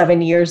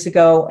 11 years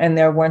ago and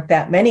there weren't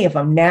that many of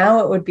them. Now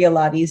it would be a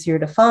lot easier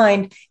to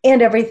find,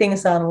 and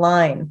everything's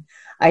online.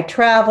 I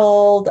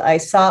traveled, I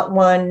sought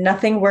one,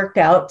 nothing worked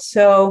out.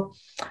 So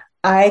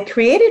I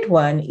created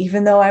one,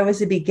 even though I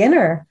was a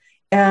beginner.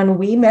 And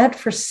we met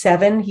for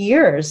 7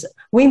 years.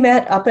 We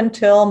met up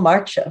until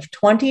March of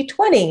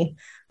 2020.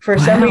 For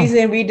some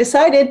reason, we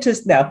decided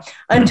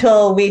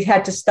until we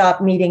had to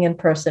stop meeting in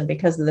person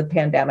because of the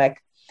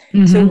pandemic.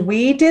 Mm-hmm. So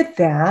we did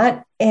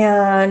that.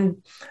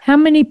 And how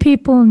many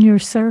people in your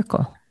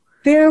circle?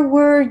 There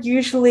were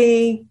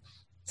usually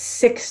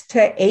 6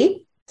 to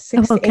 8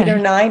 or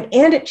 9,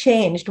 and it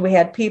changed. We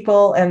had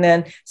people, and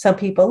then some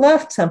people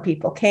left, some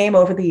people came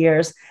over the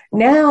years.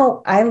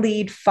 Now I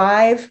lead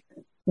 5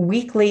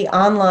 weekly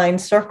online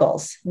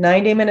circles,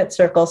 90-minute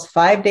circles,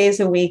 5 days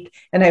a week.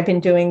 And I've been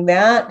doing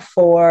that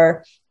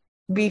for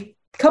a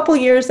couple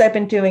years. I've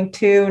been doing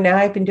 2. Now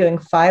I've been doing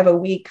 5 a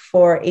week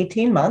for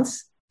 18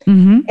 months.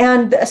 Mm-hmm.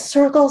 And a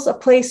circle's a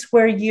place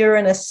where you're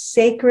in a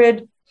safe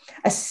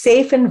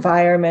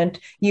environment.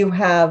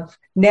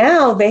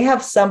 They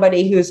have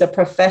somebody who's a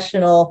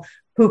professional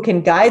who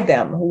can guide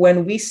them.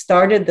 When we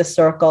started the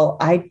circle,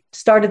 I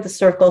started the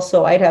circle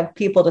so I'd have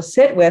people to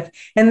sit with,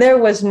 and there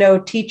was no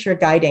teacher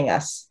guiding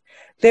us.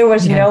 There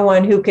was no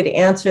one who could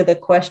answer the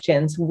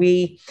questions.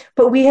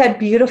 But we had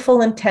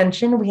beautiful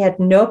intention. We had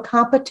no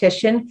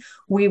competition.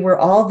 We were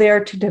all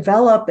there to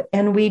develop,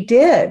 and we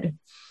did.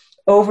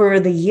 Over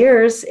the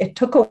years, it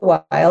took a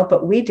while,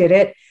 but we did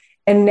it.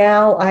 And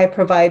now I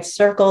provide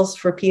circles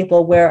for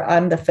people where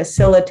I'm the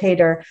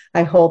facilitator.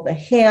 I hold the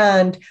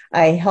hand.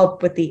 I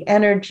help with the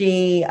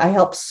energy. I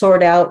help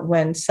sort out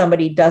when a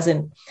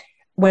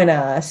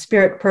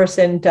spirit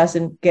person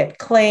doesn't get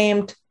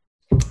claimed.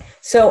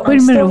 So wait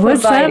a minute,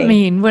 what's that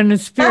mean when a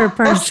spirit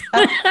person?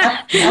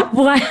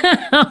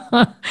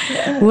 Wow.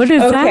 What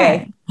is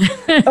that?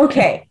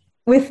 Okay.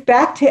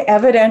 Back to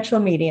evidential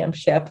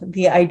mediumship,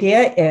 the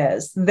idea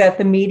is that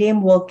the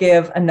medium will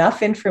give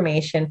enough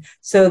information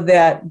so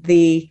that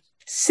the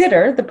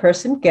sitter, the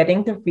person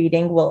getting the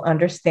reading, will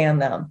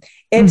understand them.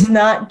 It's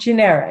not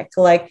generic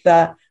like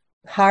the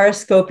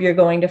horoscope you're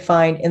going to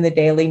find in the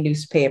daily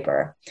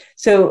newspaper.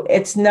 So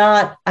it's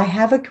not, I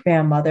have a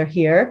grandmother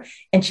here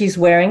and she's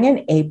wearing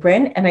an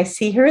apron and I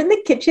see her in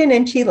the kitchen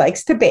and she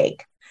likes to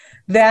bake.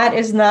 That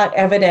is not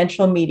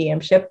evidential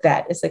mediumship.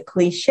 That is a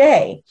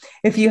cliche.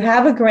 If you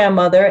have a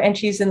grandmother and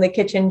she's in the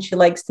kitchen, she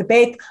likes to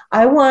bake,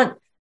 I want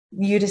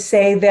you to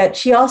say that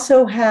she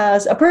also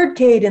has a bird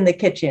cage in the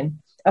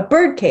kitchen. A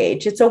bird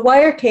cage. It's a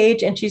wire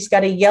cage and she's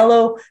got a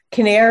yellow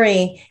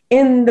canary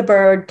in the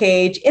bird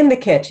cage in the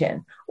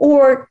kitchen.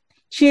 Or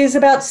she's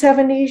about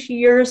 70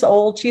 years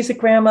old. She's a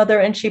grandmother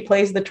and she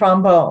plays the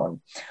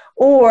trombone.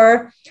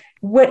 Or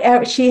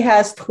whatever, she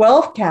has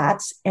 12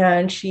 cats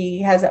and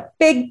she has a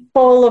big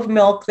bowl of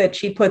milk that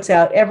she puts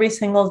out every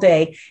single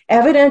day.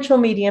 Evidential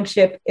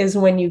mediumship is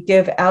when you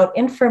give out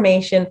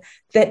information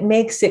that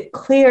makes it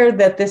clear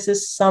that this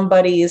is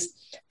somebody's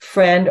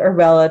friend or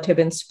relative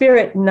in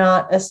spirit,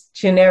 not a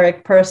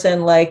generic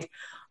person like,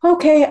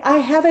 okay, I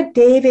have a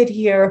David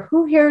here.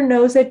 Who here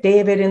knows a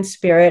David in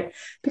spirit?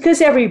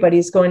 Because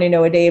everybody's going to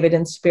know a David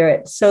in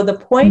spirit. So the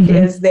point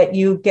is that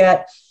you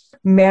get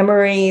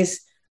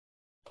memories,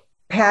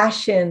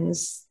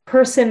 passions,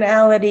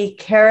 personality,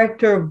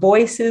 character,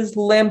 voices,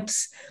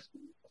 limps,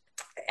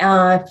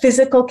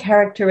 physical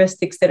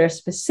characteristics that are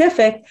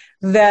specific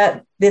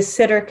that the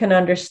sitter can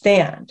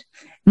understand.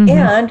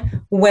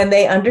 And when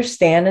they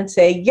understand and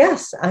say,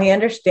 yes, I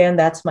understand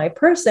that's my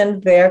person,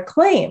 they're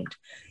claimed.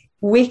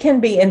 We can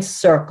be in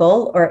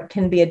circle or it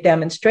can be a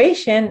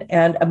demonstration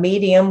and a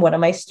medium, one of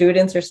my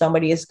students or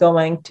somebody is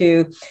going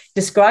to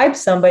describe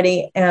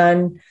somebody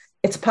and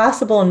it's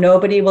possible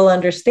nobody will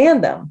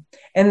understand them.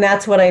 And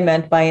that's what I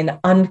meant by an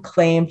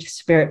unclaimed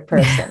spirit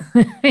person.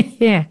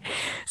 Yeah.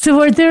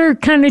 So are there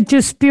kind of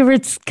just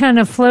spirits kind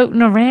of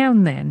floating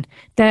around then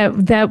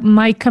that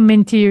might come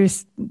into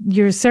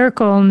your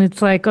circle and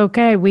it's like,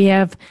 okay, we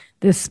have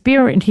the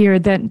spirit here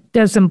that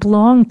doesn't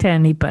belong to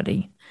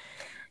anybody.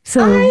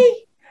 So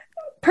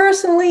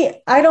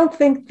Personally, I don't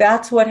think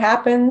that's what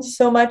happens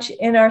so much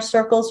in our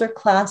circles or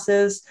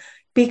classes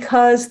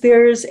because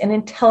there's an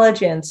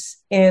intelligence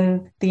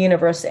in the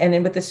universe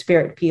and with the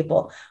spirit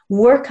people.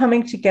 We're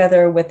coming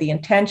together with the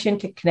intention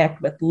to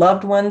connect with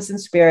loved ones in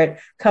spirit,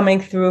 coming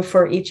through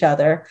for each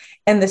other.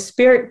 And the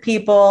spirit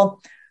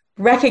people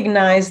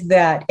recognize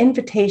that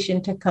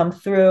invitation to come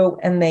through,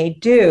 and they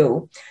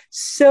do.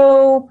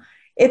 So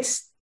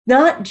it's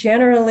not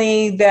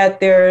generally that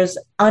there's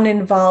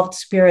uninvolved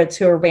spirits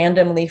who are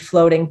randomly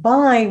floating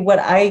by. What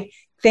I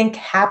think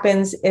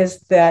happens is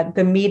that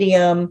the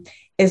medium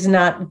is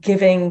not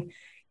giving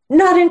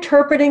not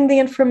interpreting the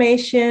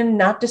information,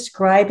 not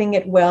describing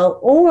it well,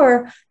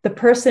 or the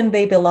person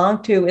they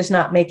belong to is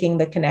not making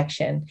the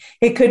connection.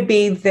 It could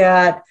be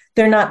that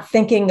they're not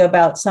thinking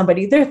about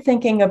somebody, they're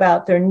thinking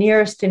about their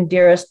nearest and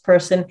dearest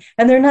person,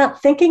 and they're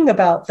not thinking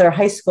about their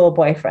high school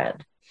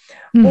boyfriend.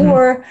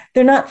 Or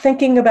they're not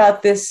thinking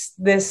about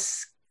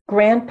this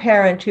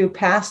grandparent who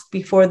passed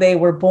before they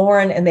were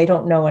born and they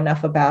don't know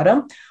enough about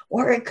them.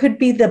 Or it could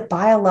be the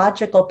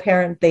biological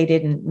parent they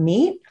didn't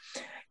meet.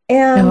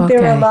 And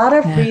there are a lot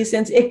of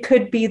reasons. It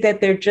could be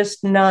that they're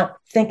just not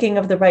thinking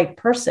of the right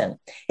person.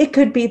 It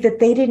could be that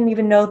they didn't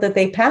even know that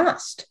they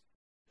passed.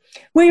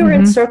 We were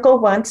in Circle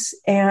once,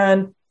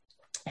 and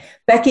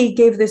Becky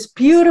gave this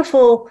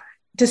beautiful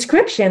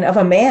description of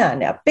a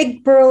man, a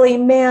big burly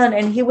man,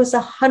 and he was a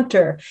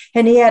hunter,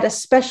 and he had a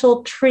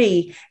special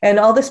tree and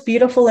all this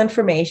beautiful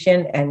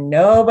information, and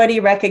nobody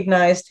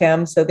recognized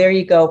him. So there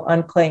you go,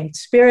 unclaimed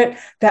spirit.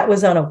 That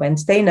was on a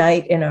Wednesday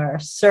night in our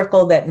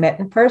circle that met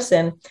in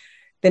person.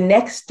 The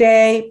next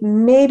day,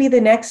 maybe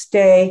the next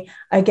day,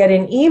 I get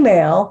an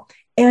email,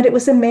 and it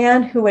was a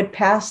man who had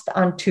passed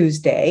on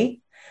Tuesday.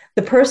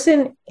 The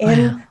person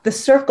in the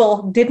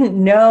circle didn't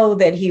know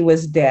that he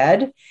was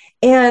dead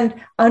and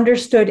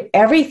understood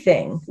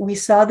everything. We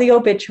saw the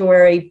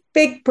obituary,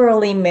 big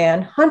burly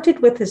man,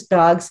 hunted with his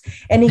dogs,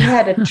 and he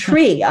had a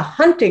tree, a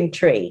hunting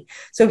tree.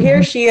 So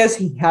here she is,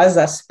 he has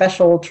a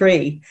special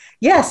tree.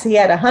 Yes, he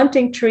had a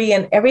hunting tree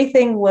and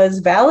everything was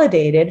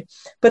validated,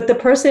 but the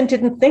person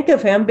didn't think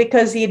of him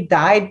because he had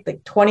died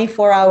like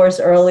 24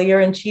 hours earlier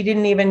and she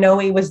didn't even know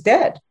he was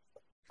dead.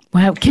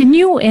 Wow. Can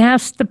you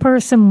ask the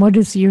person, what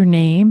is your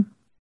name?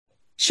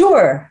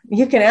 Sure.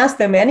 You can ask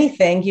them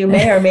anything. You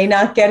may or may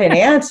not get an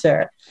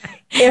answer.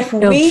 If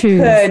we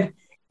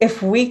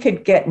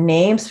could get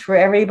names for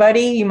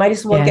everybody, you might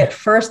as well get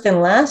first and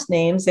last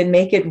names and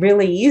make it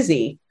really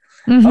easy.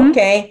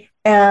 Okay.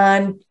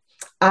 And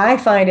I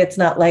find it's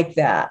not like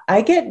that.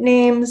 I get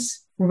names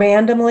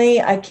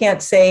randomly. I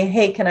can't say,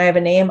 hey, can I have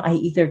a name? I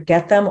either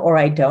get them or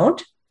I don't.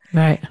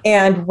 Right.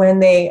 And when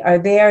they are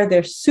there,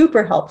 they're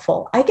super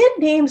helpful. I get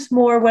names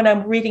more when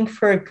I'm reading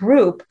for a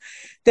group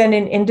than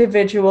an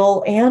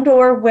individual, and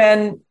or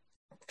when,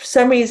 for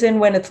some reason,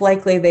 when it's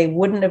likely they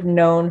wouldn't have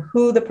known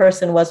who the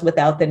person was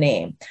without the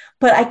name.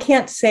 But I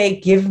can't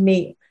say,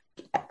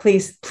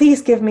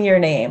 please give me your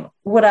name.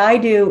 What I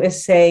do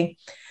is say,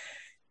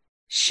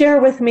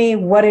 share with me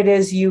what it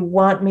is you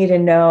want me to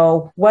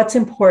know, what's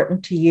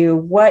important to you,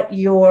 what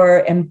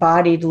your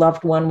embodied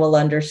loved one will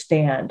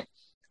understand.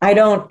 I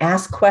don't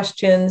ask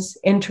questions,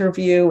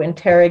 interview,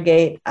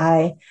 interrogate.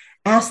 I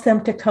ask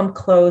them to come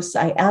close.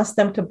 I ask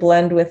them to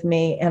blend with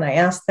me, and I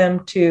ask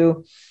them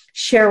to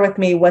share with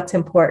me what's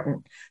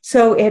important.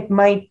 So it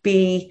might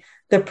be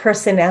the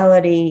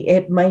personality,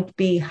 it might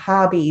be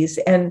hobbies,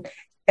 and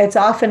it's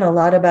often a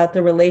lot about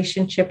the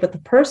relationship with the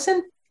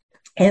person.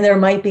 And there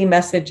might be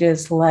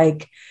messages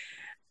like,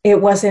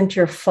 it wasn't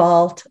your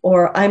fault,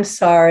 or I'm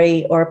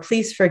sorry, or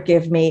please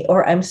forgive me,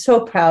 or I'm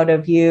so proud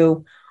of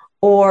you,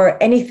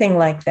 or anything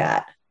like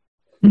that.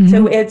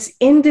 So it's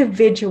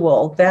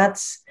individual.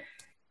 That's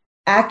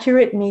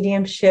accurate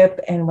mediumship.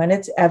 And when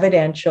it's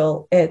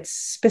evidential, it's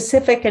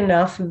specific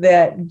enough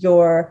that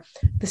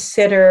the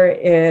sitter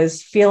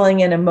is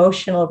feeling an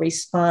emotional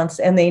response,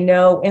 and they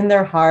know in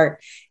their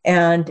heart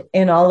and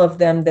in all of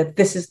them that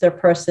this is their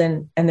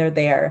person and they're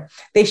there.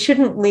 They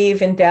shouldn't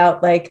leave in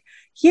doubt, like,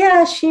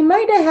 yeah, she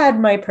might have had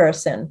my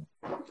person.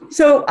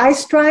 So I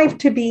strive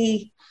to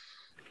be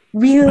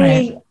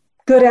really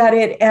good at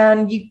it,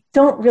 and you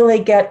don't really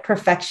get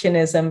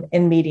perfectionism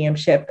in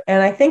mediumship.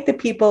 And I think the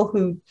people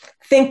who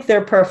think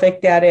they're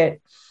perfect at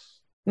it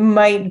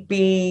might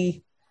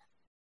be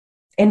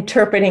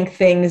interpreting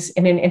things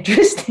in an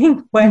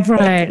interesting way.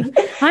 Right.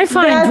 I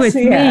find with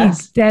me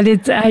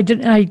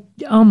that I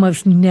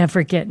almost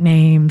never get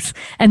names,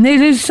 and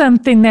it is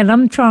something that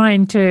I'm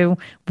trying to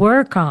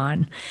work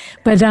on.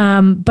 But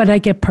I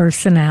get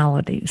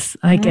personalities.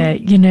 I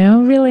get,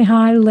 really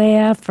high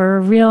laugh, or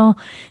real,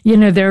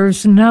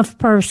 there's enough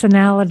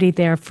personality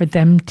there for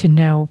them to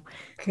know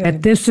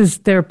that this is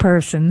their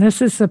person.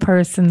 This is the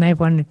person they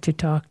wanted to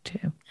talk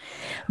to.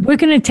 We're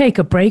going to take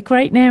a break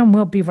right now, and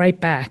we'll be right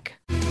back.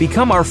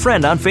 Become our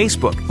friend on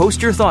Facebook.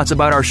 Post your thoughts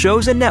about our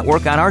shows and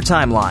network on our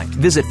timeline.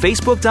 Visit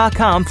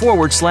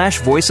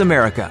Facebook.com/Voice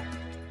America.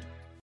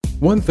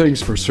 One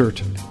thing's for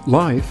certain,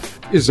 life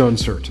is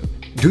uncertain.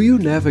 Do you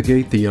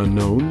navigate the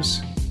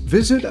unknowns?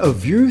 Visit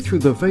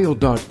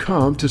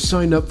aviewthroughtheveil.com to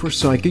sign up for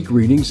psychic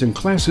readings and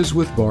classes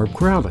with Barb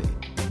Crowley.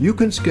 You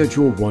can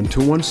schedule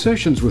one-to-one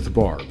sessions with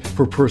Barb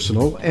for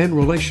personal and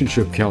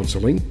relationship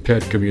counseling,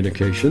 pet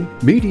communication,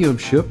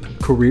 mediumship,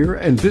 career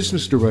and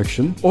business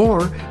direction,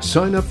 or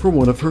sign up for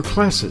one of her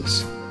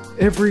classes.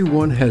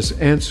 Everyone has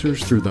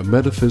answers through the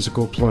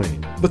metaphysical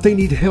plane, but they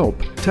need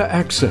help to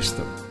access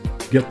them.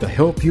 Get the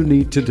help you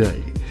need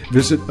today.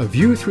 Visit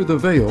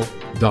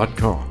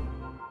aviewthroughtheveil.com.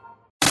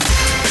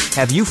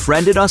 Have you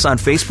friended us on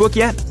Facebook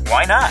yet?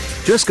 Why not?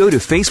 Just go to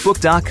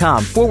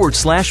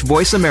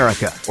facebook.com/Voice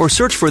America or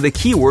search for the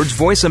keywords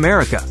Voice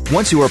America.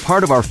 Once you are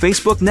part of our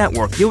Facebook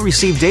network, you'll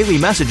receive daily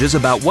messages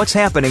about what's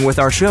happening with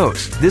our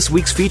shows, this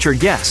week's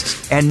featured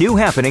guests, and new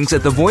happenings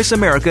at the Voice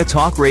America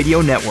Talk Radio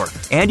Network.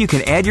 And you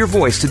can add your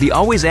voice to the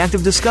always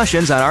active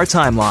discussions on our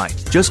timeline.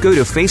 Just go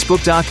to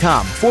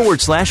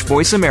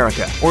facebook.com/Voice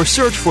America or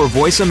search for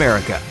Voice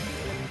America.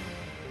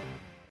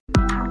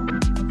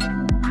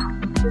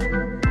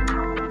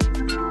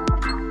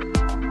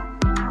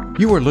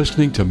 You are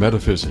listening to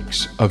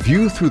Metaphysics, A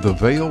View Through the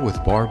Veil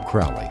with Barb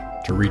Crowley.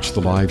 To reach the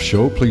live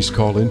show, please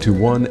call into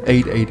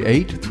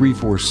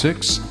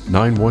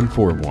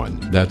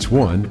 1-888-346-9141. That's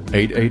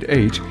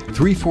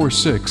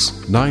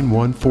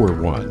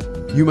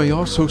 1-888-346-9141. You may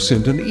also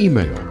send an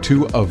email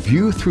to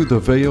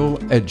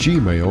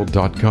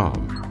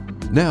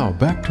aviewthroughtheveil@gmail.com. Now,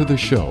 back to the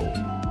show.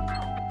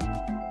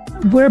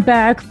 We're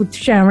back with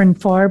Sharon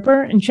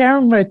Farber, and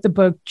Sharon wrote the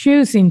book,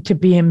 Choosing to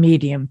Be a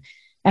Medium.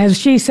 As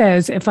she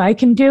says, if I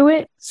can do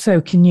it,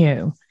 so can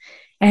you.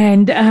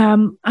 And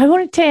I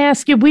wanted to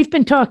ask you, we've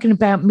been talking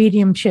about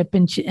mediumship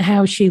and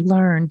how she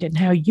learned and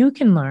how you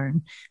can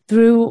learn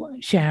through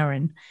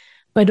Sharon.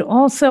 But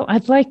also,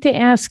 I'd like to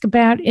ask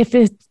about if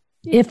it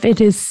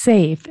is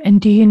safe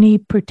and do you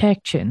need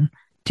protection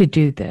to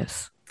do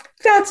this?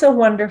 That's a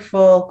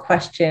wonderful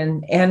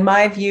question. And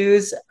my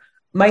views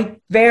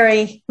might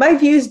vary. My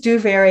views do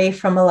vary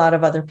from a lot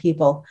of other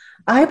people.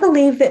 I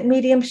believe that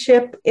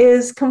mediumship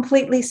is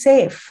completely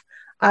safe.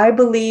 I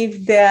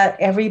believe that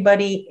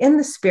everybody in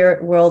the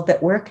spirit world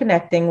that we're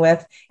connecting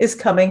with is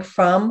coming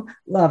from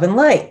love and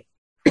light.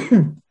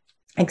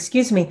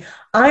 Excuse me.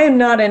 I am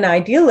not an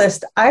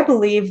idealist. I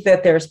believe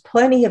that there's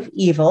plenty of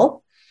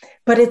evil,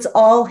 but it's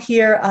all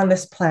here on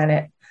this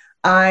planet.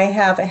 I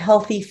have a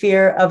healthy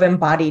fear of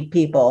embodied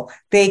people.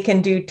 They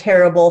can do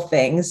terrible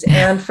things,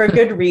 and for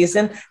good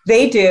reason.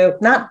 They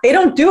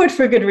don't do it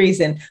for good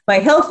reason. My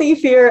healthy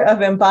fear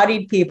of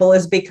embodied people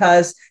is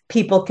because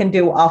people can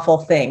do awful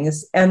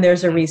things, and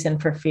there's a reason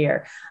for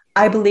fear.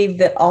 I believe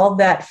that all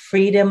that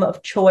freedom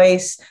of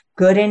choice,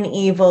 good and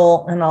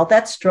evil, and all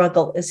that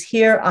struggle is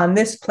here on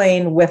this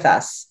plane with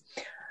us.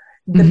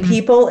 The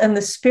people in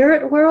the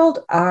spirit world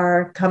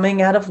are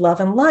coming out of love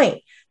and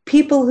light.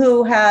 People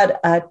who had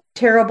a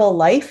terrible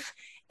life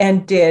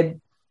and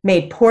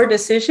made poor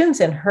decisions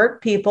and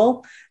hurt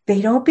people,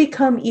 they don't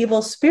become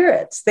evil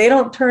spirits. They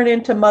don't turn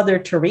into Mother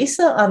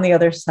Teresa on the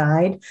other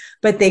side,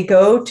 but they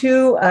go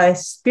to a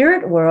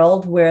spirit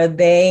world where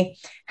they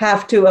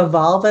have to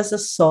evolve as a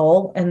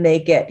soul and they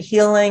get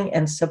healing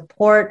and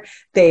support.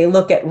 They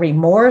look at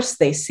remorse,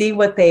 they see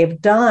what they've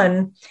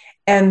done,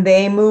 and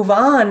they move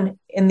on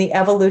in the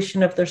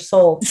evolution of their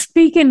soul.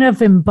 Speaking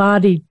of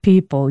embodied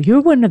people,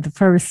 you're one of the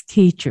first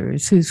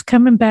teachers who's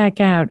coming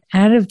back out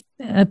of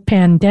a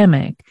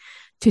pandemic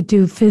to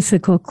do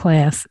physical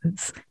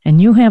classes. And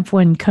you have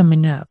one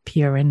coming up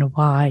here in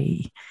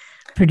Hawaii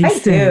pretty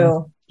soon. I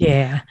do.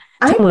 Yeah.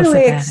 I'm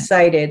really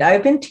excited.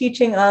 I've been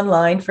teaching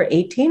online for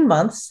 18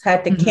 months,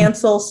 had to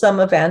cancel some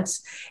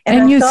events.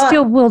 And you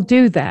still will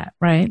do that,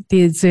 right?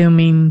 The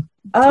Zooming.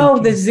 Oh,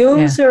 the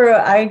Zooms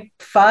are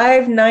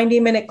 5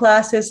 90-minute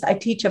classes. I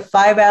teach a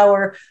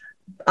 5-hour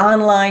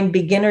online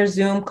beginner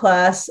Zoom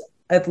class,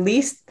 at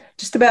least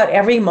just about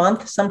every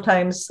month,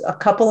 sometimes a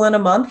couple in a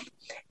month,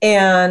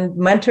 and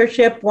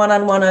mentorship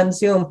one-on-one on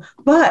Zoom.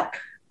 But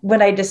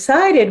when I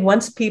decided,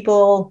 once we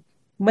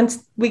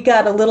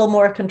got a little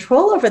more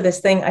control over this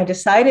thing, I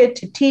decided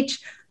to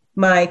teach.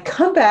 My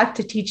comeback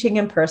to teaching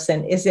in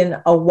person is in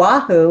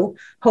Oahu,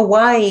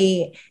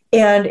 Hawaii,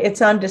 and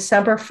it's on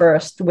December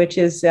 1st, which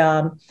is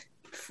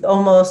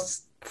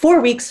almost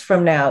 4 weeks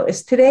from now.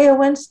 Is today a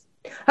Wednesday?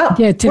 Oh,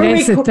 yeah,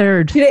 today's the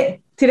 3rd.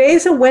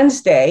 Today's a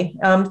Wednesday,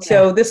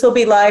 so this will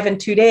be live in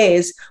 2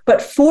 days.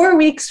 But 4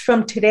 weeks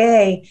from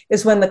today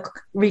is when the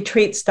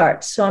retreat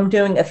starts. So I'm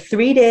doing a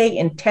 3-day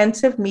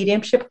intensive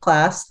mediumship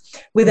class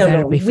with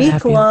a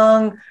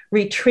week-long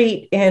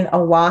retreat in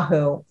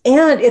Oahu.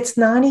 And it's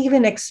not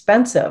even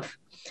expensive.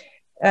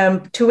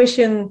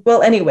 Tuition,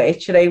 well, anyway,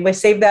 should I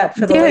save that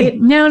for the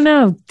late?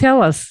 No,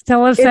 tell us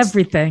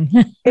everything.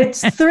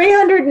 It's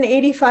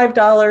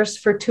 $385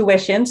 for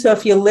tuition. So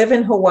if you live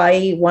in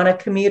Hawaii, want to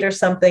commute or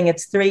something,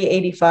 it's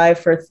 $385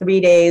 for 3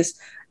 days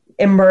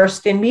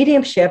immersed in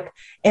mediumship.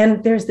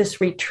 And there's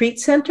this retreat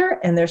center,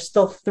 and there's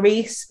still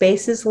 3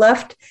 spaces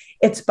left.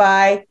 It's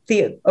by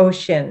the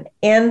ocean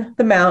in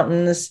the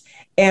mountains,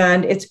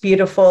 and it's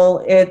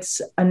beautiful.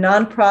 It's a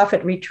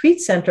nonprofit retreat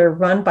center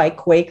run by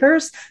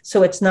Quakers,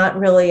 so it's not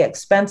really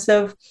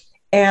expensive.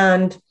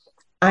 And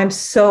I'm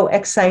so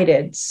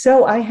excited.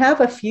 So I have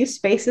a few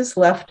spaces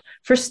left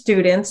for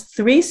students,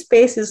 3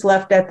 spaces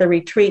left at the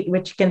retreat,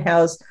 which can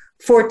house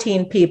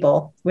 14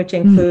 people, which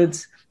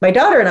includes my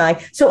daughter and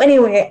I. So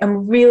anyway,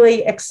 I'm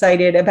really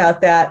excited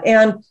about that.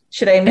 And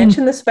should I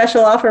mention the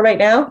special offer right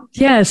now?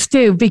 Yes,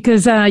 do,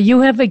 because you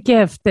have a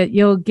gift that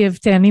you'll give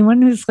to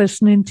anyone who's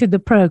listening to the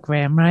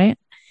program, right?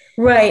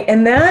 Right.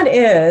 And that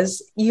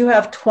is, you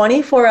have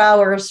 24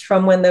 hours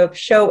from when the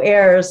show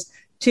airs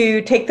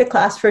to take the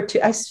class for two.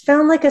 I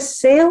sound like a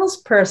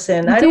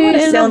salesperson. I don't want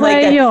to sound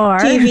like a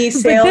TV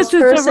salesperson. But this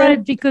is all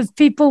right because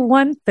people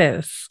want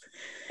this.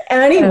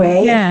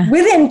 Anyway,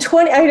 within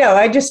 20, I know,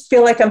 I just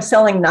feel like I'm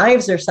selling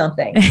knives or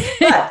something.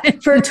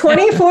 But for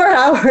 24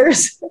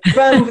 hours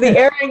from the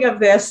airing of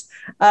this,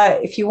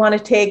 if you want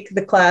to take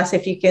the class,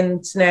 if you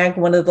can snag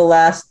one of the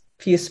last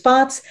few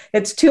spots,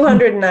 it's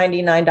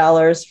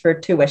 $299 for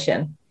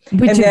tuition.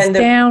 Which is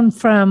down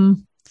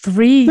from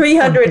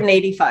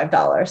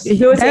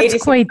 $385.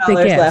 That's quite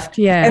the gift. Left.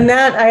 Yeah. And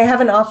that I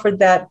haven't offered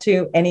that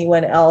to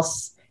anyone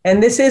else.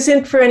 And this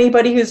isn't for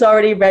anybody who's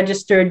already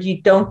registered.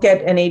 You don't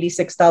get an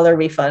 $86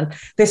 refund.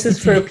 This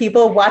is for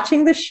people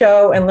watching the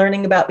show and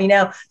learning about me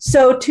now.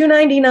 So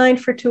 $299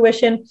 for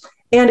tuition.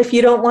 And if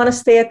you don't want to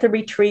stay at the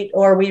retreat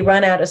or we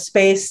run out of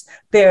space,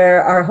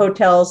 there are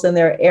hotels and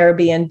there are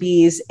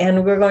Airbnbs.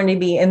 And we're going to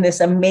be in this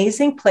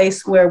amazing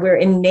place where we're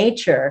in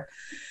nature,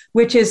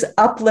 which is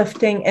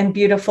uplifting and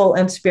beautiful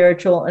and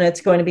spiritual. And it's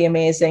going to be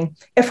amazing.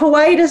 If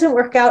Hawaii doesn't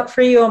work out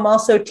for you, I'm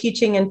also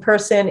teaching in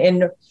person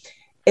in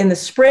the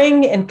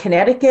spring in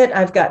Connecticut.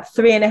 I've got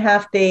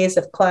 3.5 days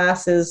of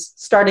classes,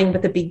 starting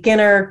with the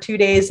beginner, 2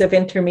 days of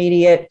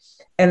intermediate,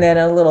 and then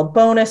a little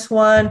bonus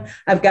one.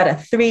 I've got a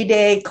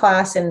 3-day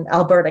class in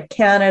Alberta,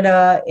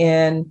 Canada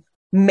in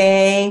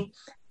May,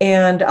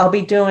 and I'll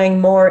be doing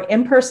more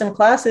in-person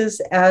classes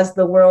as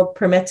the world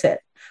permits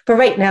it. But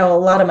right now, a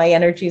lot of my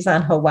energy is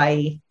on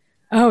Hawaii.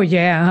 Oh,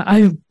 yeah,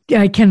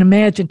 I can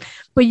imagine.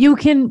 But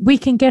we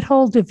can get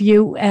hold of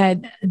you at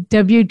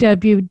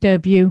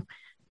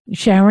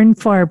Sharon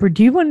Farber.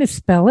 Do you want to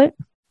spell it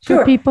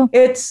for people?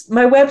 It's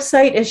my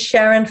website is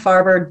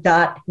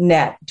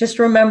sharonfarber.net. Just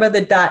remember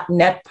the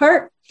 .net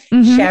part.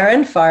 Mm-hmm.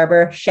 Sharon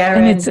Farber.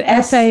 Sharon. And it's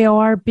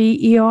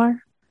Farber.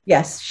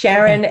 Yes,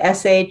 Sharon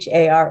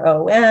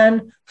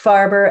SHARON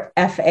Farber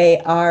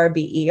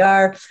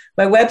FARBER.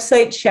 My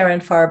website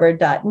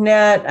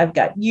sharonfarber.net. I've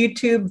got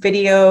YouTube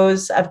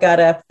videos. I've got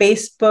a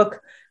Facebook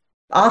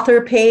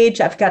author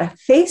page. I've got a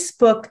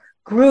Facebook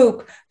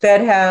group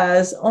that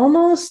has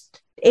almost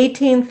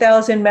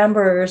 18,000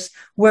 members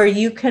where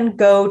you can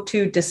go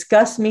to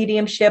discuss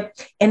mediumship.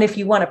 And if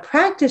you want to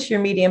practice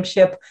your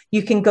mediumship,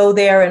 you can go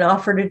there and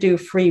offer to do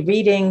free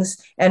readings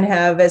and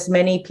have as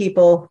many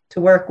people to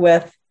work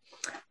with.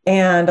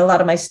 And a lot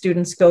of my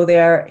students go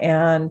there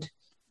and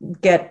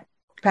get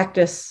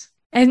practice.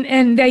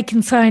 And they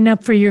can sign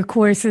up for your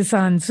courses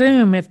on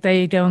Zoom if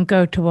they don't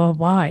go to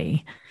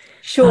Hawaii.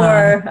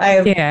 Sure.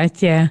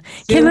 Yeah.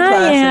 Can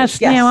I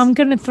ask now, I'm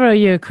going to throw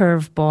you a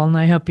curveball, and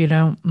I hope you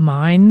don't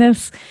mind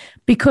this,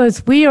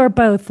 because we are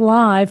both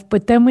live,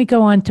 but then we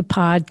go on to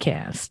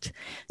podcast.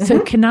 Mm-hmm.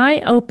 So can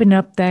I open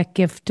up that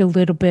gift a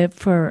little bit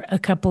for a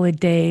couple of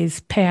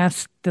days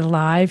past the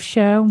live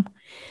show?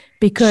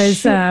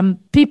 Because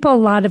people a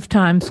lot of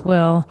times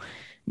will,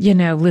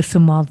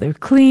 listen while they're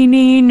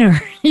cleaning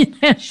or,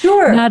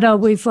 not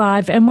always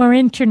live. And we're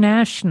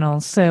international,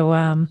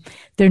 so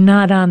they're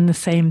not on the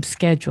same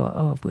schedule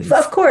always.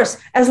 Of course,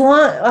 as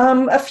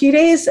long a few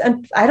days,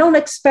 and I don't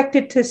expect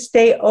it to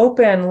stay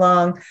open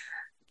long.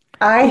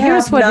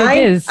 Here's what it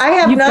is. I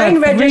have You've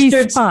 9 got 3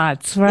 registered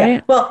spots, right?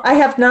 Yeah. Well, I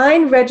have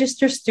 9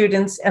 registered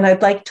students, and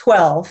I'd like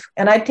 12,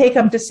 and I'd take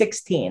up to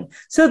 16.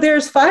 So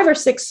there's 5 or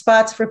 6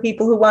 spots for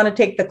people who want to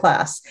take the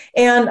class,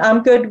 and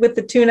I'm good with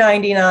the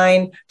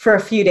 $299 for a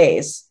few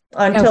days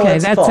until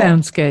it's full. That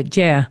sounds good.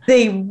 Yeah.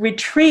 The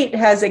retreat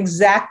has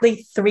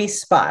exactly 3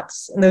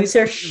 spots, and those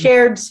are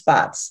shared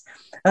spots.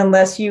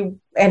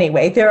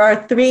 Anyway, there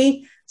are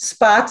 3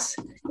 spots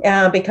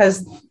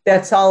because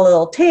that's all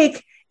it'll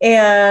take,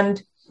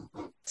 and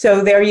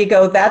so there you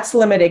go. That's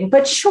limiting.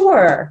 But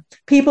sure,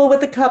 people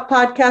with the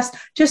podcast,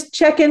 just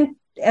check in.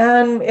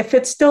 And if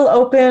it's still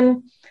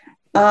open,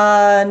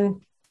 that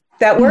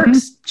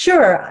works. Mm-hmm.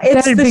 Sure.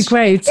 That'd be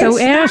great. So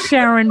ask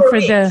Sharon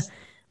for the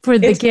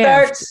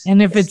gift.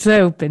 And if it's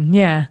open,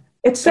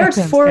 It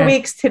starts 4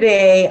 weeks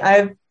today.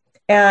 I'm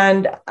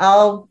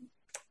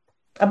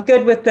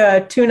good with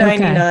the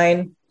 $299.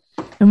 Okay.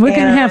 And we're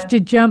going to have to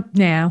jump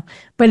now.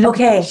 But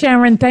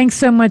Sharon, thanks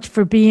so much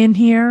for being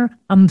here.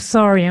 I'm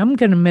sorry, I'm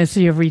going to miss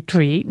your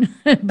retreat.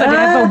 But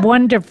have a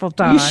wonderful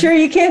time. You sure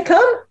you can't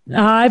come?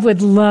 I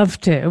would love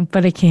to,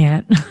 but I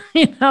can't.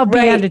 I'll be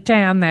out of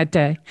town that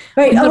day.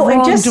 Right. In the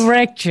wrong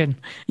direction.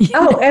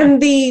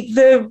 And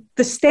the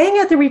staying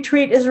at the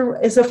retreat is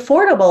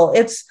affordable.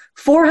 It's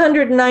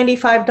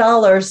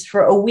 $495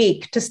 for a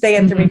week to stay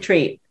at the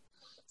retreat.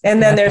 And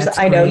then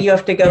you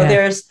have to go. Yeah.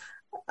 There's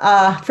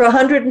for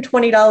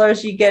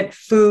 $120, you get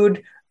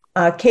food,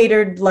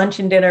 catered lunch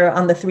and dinner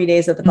on the 3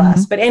 days of the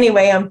class. Mm-hmm. But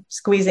anyway, I'm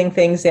squeezing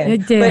things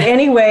in. But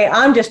anyway,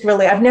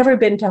 I've never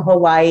been to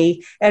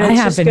Hawaii, and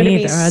it's just going to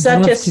be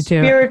such a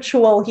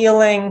spiritual,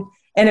 healing,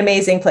 and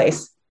amazing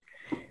place.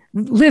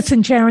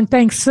 Listen, Sharon,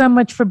 thanks so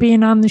much for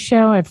being on the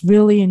show. I've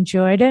really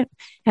enjoyed it.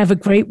 Have a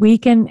great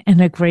weekend and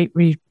a great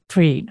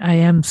retreat. I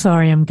am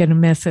sorry I'm going to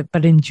miss it,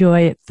 but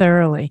enjoy it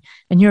thoroughly.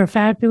 And you're a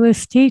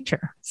fabulous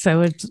teacher,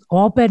 so it's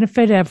all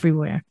benefit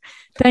everywhere.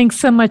 Thanks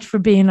so much for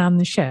being on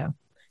the show.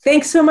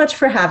 Thanks so much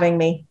for having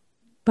me.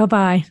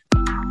 Bye-bye.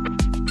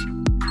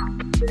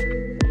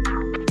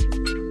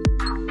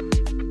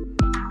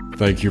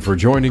 Thank you for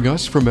joining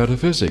us for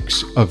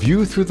Metaphysics, A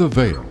View Through the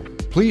Veil.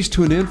 Please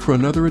tune in for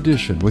another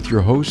edition with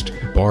your host,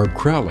 Barb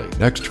Crowley,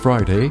 next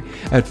Friday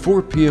at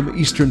 4 p.m.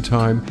 Eastern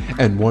Time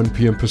and 1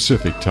 p.m.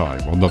 Pacific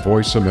Time on the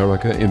Voice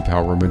America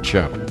Empowerment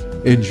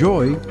Channel.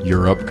 Enjoy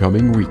your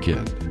upcoming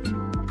weekend.